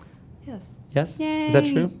there. Yes. Yes? Is that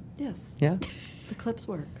Yay. true? Yes. Yeah. The clips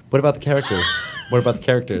work. What about the characters? What about the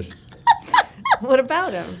characters? What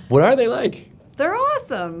about them? What are they like? They're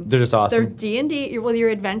awesome. They're just awesome. They're D&D. You're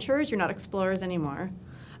adventurers. You're not explorers anymore.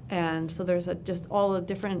 And so there's just all the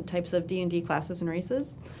different types of D&D classes and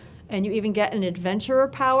races. And you even get an adventurer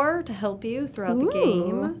power to help you throughout the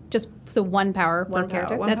game. Just so one power per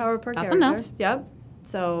character. One power per that's character. enough. Yep.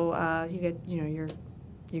 So you get,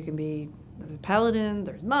 you can be a paladin,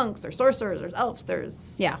 there's monks, there's sorcerers, there's elves,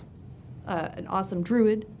 there's Yeah. an awesome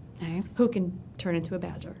druid Nice. who can turn into a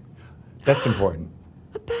badger. That's important.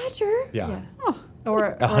 A badger? Yeah. Oh.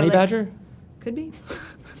 Or A honey like- badger? Could be.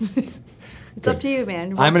 It's up to you,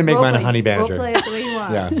 man. I'm gonna make mine a Role-play- honey badger. Role-play it the way you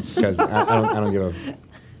want. Yeah, because I don't give a.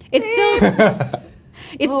 It's still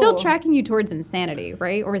it's still Oh. tracking you towards insanity,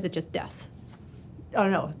 right? Or is it just death? Oh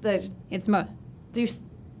no, It's you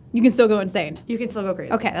you can still go insane. can still go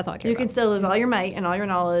crazy. Okay, that's all I care You can about. still lose all your might and all your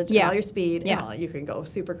knowledge Yeah. and all your speed. Yeah. And all, you can go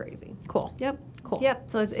super crazy. Cool. Yep. Cool. Yep.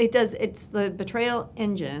 So it's the betrayal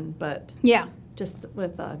engine, but Yeah. just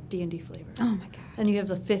with D&D flavor. Oh my god. And you have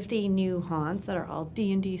the 50 new haunts that are all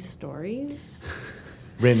D&D stories.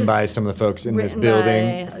 Written by some of the folks in this Written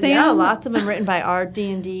building. by- Sam- yeah, lots of them written by our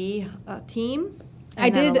D&D team. I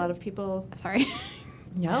And then did- a lot of people. Sorry.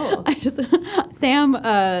 No. I just Sam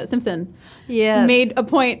Simpson Yes. made a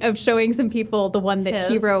point of showing some people the one that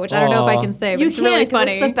he Yes. wrote, which I don't know if I Aw. can say, but You it's really can't,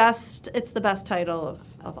 'cause funny. It's the best title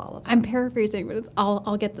of all of them. I'm paraphrasing, but it's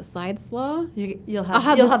I'll get the side slaw. You'll I'll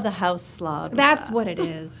have you'll the- have the house slob. That's what it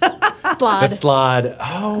is. Slod. The slod.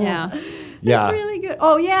 Oh, Yeah. yeah. It's really good.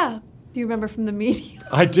 Oh yeah. Do you remember from the media?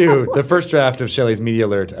 I do. The first draft of Shelley's media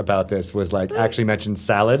alert about this was like actually mentioned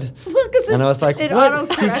salad. And I was like, it what?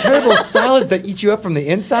 autocorrected. These terrible salads that eat you up from the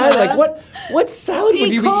inside? Like, what salad would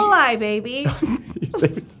E. you be coli, baby.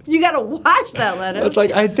 You gotta watch that I lettuce. was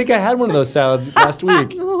like, I think I had one of those salads last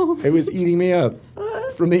week. It was eating me up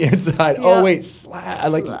from the inside. Yeah. Oh, wait,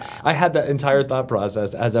 I had that entire thought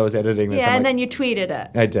process as I was editing this. yeah, I'm and like, then you tweeted it.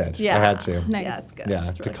 I did. Yeah. I had to. Nice. Yeah, it's good. Yeah,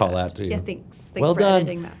 It's to really call good. out to you. Yeah, thanks Well for done.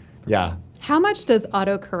 editing that. Yeah. How much does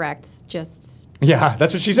autocorrect just Yeah,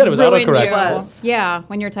 that's what she said. It was ruin autocorrect. you? Was. Yeah,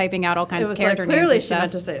 when you're typing out all kinds It of was character like names clearly and she stuff.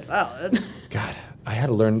 meant to say salad. God, I had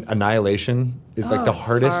to learn Annihilation is like Oh, the it's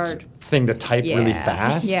hardest hard. thing to type really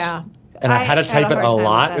fast. Yeah. And I had to I had type a it a hard time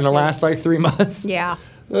lot with in that the too. last like 3 months. Yeah.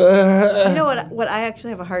 You know what I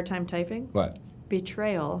actually have a hard time typing? What?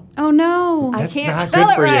 Betrayal. Oh no. That's I can't not spell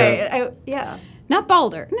good it for you. right. Yeah. Not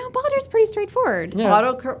Balder. No, Balder's pretty straightforward. Yeah.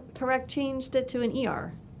 Autocorrect changed it to an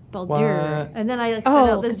ER. Baldur. What? And then I sent Oh,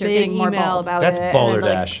 out this 'cause you're big getting more email bald. about That's it. and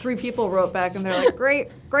balderdash. like 3 people wrote back and they're like, great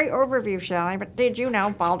overview, Shelley, but did you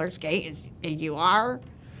know Baldur's Gate is EUR?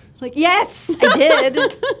 Like, yes, I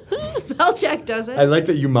did. Spell check does it. I like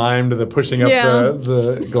that you mimed the pushing up Yeah.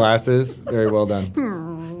 the glasses. Very well done.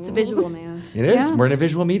 It's a visual, man. It is. Yeah. We're in a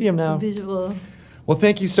visual medium now. Visual. Well,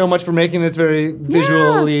 thank you so much for making this very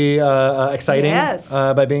visually exciting Yes.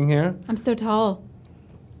 by being here. I'm so tall.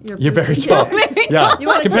 You're very tall. Yeah, You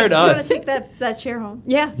wanna compared take, to You us. want to take that chair home?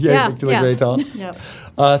 Yeah. Yeah, you look very tall. Yep.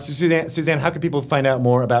 So Suzanne, how can people find out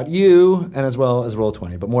more about you and as well as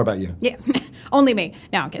Roll20, but more about you? Yeah. Only me.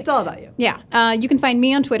 No, I'm kidding. It's all about you. Yeah. You can find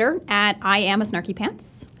me on Twitter at I am a snarky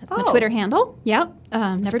pants. That's my Oh. Twitter handle. Yeah.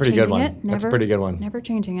 Never pretty changing good one. it. Never, That's a pretty good one. Never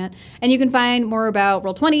changing it. And you can find more about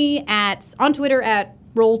Roll20 on Twitter at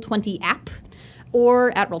Roll20 app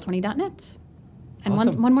or at Roll20.net. And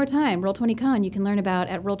Awesome. one more time, Roll20Con, you can learn about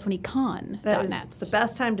at Roll20Con.net. That is the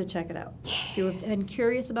best time to check it out. If you've been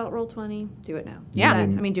curious about Roll20, do it now. Yeah.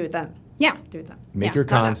 Then. I mean, do it then. Yeah. Do it then. Make Yeah. your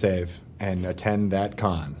con save and attend that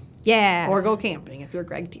con. Yeah. Or go camping if you're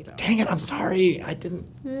Greg Tito. Dang it, I'm sorry. I didn't.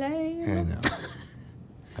 I Lame. know.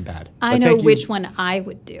 I'm bad. I But know thank you. which one I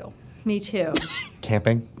would do. Me too.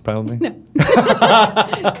 Camping, probably. No.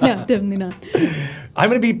 No, definitely not. I'm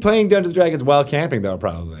going to be playing Dungeons & Dragons while camping, though,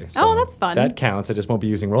 probably. Oh, that's fun. That counts. I just won't be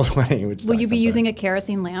using Roll20, which Will you be using a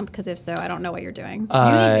kerosene lamp? Because if so, I don't know what you're doing. You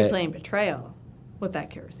need to be playing Betrayal with that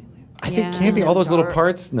kerosene lamp. I think Yeah. camping, all those little Dark.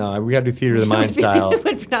 parts, no, we got to do theater of the mind style. It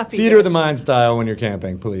would not be Theater of good. the mind style when you're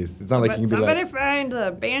camping, please. It's not like you can be Somebody like, find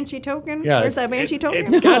the Banshee token. yeah, Where's that Banshee token?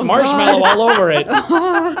 It's got marshmallow all over it.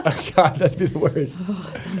 Oh, God, that'd be the worst.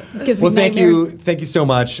 It gives me Well, thank nightmares. you so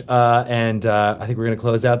much, and I think we're going to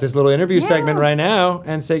close out this little interview segment right now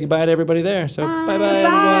and say goodbye to everybody there. So bye bye.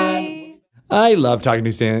 Bye. I love talking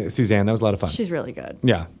to Suzanne. That was a lot of fun. She's really good.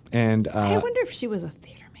 Yeah, and I wonder if she was a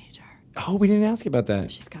theater major. oh, we didn't ask you about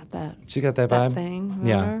that. She's got that. She got that that vibe. thing,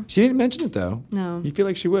 Yeah, whatever. she didn't mention it though. No. You feel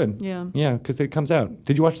like she would. Yeah. Yeah, because it comes out.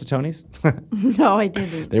 Did you watch the Tonys? No, I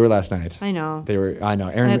didn't. They were last night. I know. They were. I know.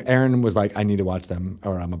 Aaron was like, "I need to watch them,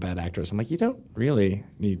 or I'm a bad actress." I'm like, "You don't really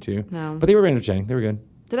need to." No. But they were entertaining. They were good.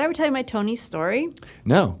 Did I ever tell you my Tony story?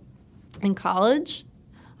 No. In college,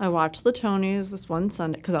 I watched the Tonys this one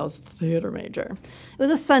Sunday because I was a theater major. It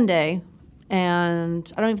was a Sunday,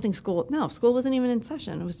 and I don't even think school wasn't even in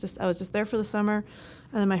session. I was just there for the summer,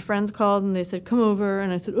 and then my friends called and they said, come over,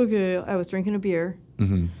 and I said, okay. I was drinking a beer,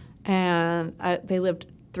 and they lived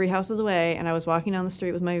 3 houses away, and I was walking down the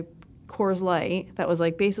street with my Coors Light that was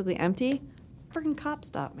like basically empty. Freaking cop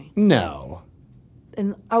stopped me. No.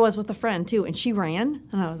 And I was with a friend too, and she ran,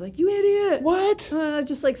 and I was like, "You idiot!" What? I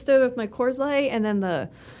just like stood with my Coors Light, and then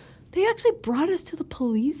They actually brought us to the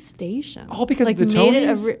police station. All because of the made it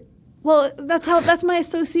Tonys? well, that's my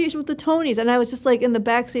association with the Tonys, and I was just like in the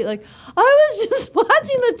backseat, like I was just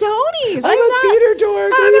watching the Tonys. I'm a theater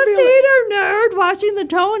dork. I'm Leave a me theater nerd watching the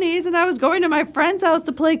Tonys, and I was going to my friend's house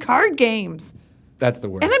to play card games, That's the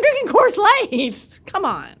worst. and I'm drinking Coors Light. Come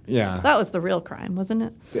on. Yeah. That was the real crime,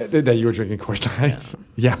 wasn't it? That you were drinking Coors Lights.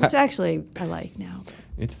 Yeah. Which actually I like now.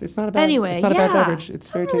 It's not a bad. Anyway, it's not a yeah. bad beverage. It's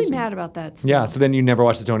very I'm really tasty. mad about that. Yeah. So then you never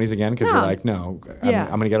watch the Tonys again because you're No. like, no, Yeah. I'm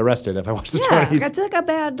going to get arrested if I watch the Yeah, Tonys. it's like a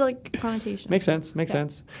bad connotation. Makes sense. Makes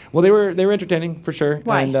sense. Well, they were entertaining for sure.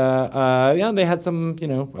 Why? And yeah, they had some.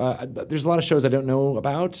 There's a lot of shows I don't know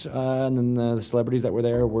about, and then the celebrities that were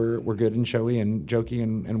there were good and showy and jokey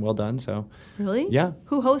and well done. So Really? Yeah.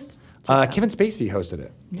 Who hosts? Kevin Spacey hosted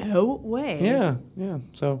it. No way. Yeah, yeah.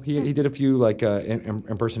 So he did a few like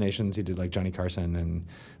impersonations. He did like Johnny Carson and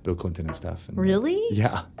Bill Clinton and stuff. And, Really?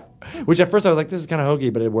 yeah. Which at first I was like, this is kind of hokey,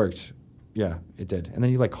 but it worked. Yeah, it did. And then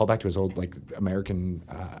he like called back to his old like American.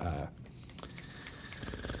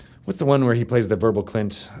 What's the one where he plays the verbal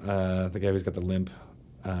Clint, the guy who's got the limp?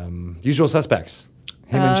 Usual Suspects.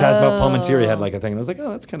 Him and Chaz Palminteri had like a thing, and I was like,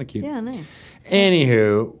 oh, that's kind of cute. Yeah, nice.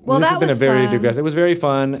 Anywho, Well, this that has been a was very fun. digress. It was very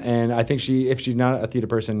fun, and I think if she's not a theater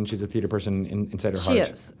person, she's a theater person inside her She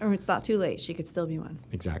heart. is. Or it's not too late. She could still be one.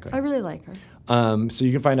 Exactly. I really like her. So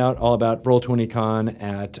you can find out all about Roll20Con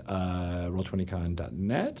at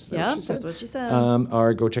roll20con.net. Is that Yeah, she said? that's what she said.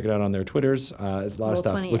 Or go check it out on their Twitters. There's a lot of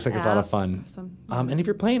stuff. Roll20 Looks like it's a lot of app. fun. Some- And if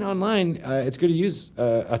you're playing online, it's good to use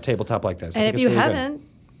a tabletop like this. I And think if it's you really good. haven't,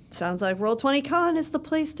 sounds like Roll20 Con is the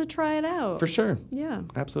place to try it out. For sure. Yeah.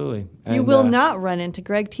 Absolutely. You And, will not run into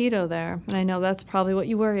Greg Tito there. And I know that's probably what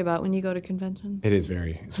you worry about when you go to conventions. It is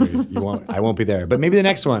very. I won't be there, but maybe the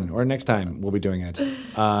next one or next time we'll be doing it.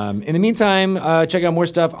 In the meantime, check out more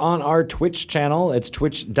stuff on our Twitch channel. It's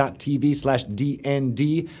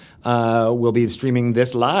twitch.tv/DND. We'll be streaming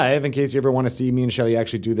this live in case you ever want to see me and Shelly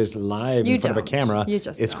actually do this live You in front of a don't. camera. You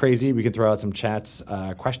just it's don't. crazy. We can throw out some chats,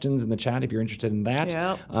 questions in the chat if you're interested in that.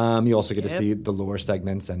 Yep. You also get to Yep. see the lore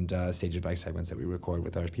segments and stage advice segments that we record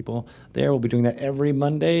with our people there. We'll be doing that every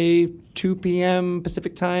Monday, 2 p.m.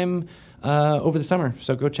 Pacific time. Over the summer.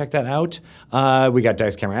 So go check that out. We got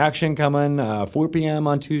Dice Camera Action coming, 4 p.m.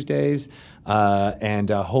 on Tuesdays, and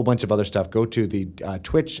a whole bunch of other stuff. Go to the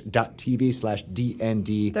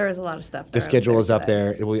twitch.tv/DND. There is a lot of stuff there. The schedule is up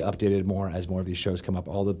there. It will be updated more as more of these shows come up.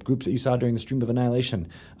 All the groups that you saw during the Stream of Annihilation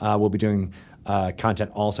will be doing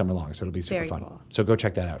content all summer long, so it'll be super Very fun. cool. So go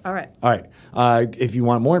check that out. All right. All right. If you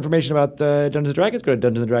want more information about Dungeons & Dragons, go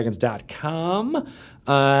to dungeonsanddragons.com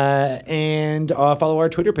and follow our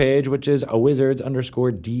Twitter page, which is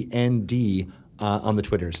wizards_DND on the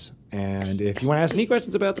Twitters. And if you want to ask me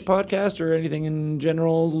questions about the podcast or anything in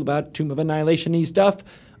general about Tomb of Annihilation-y stuff,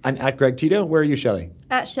 I'm at Greg Tito. Where are you, Shelley?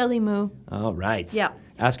 At Shelly Moo. All right. Yeah.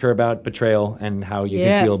 Ask her about betrayal and how you can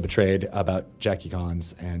Yes. feel betrayed about Jackie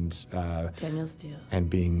Collins and Daniel Steele. and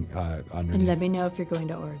being underneath. And let me know if you're going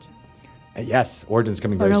to Origins. Yes, Origins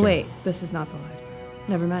coming Oh, very no, soon. wait. This is not the live part.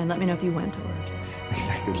 Never mind. Let me know if you went to Origins.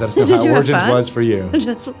 Exactly. Let us know Did how you have Origins fun? was for you.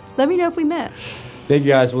 Just let me know if we met. Thank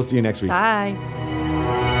you guys. We'll see you next week. Bye.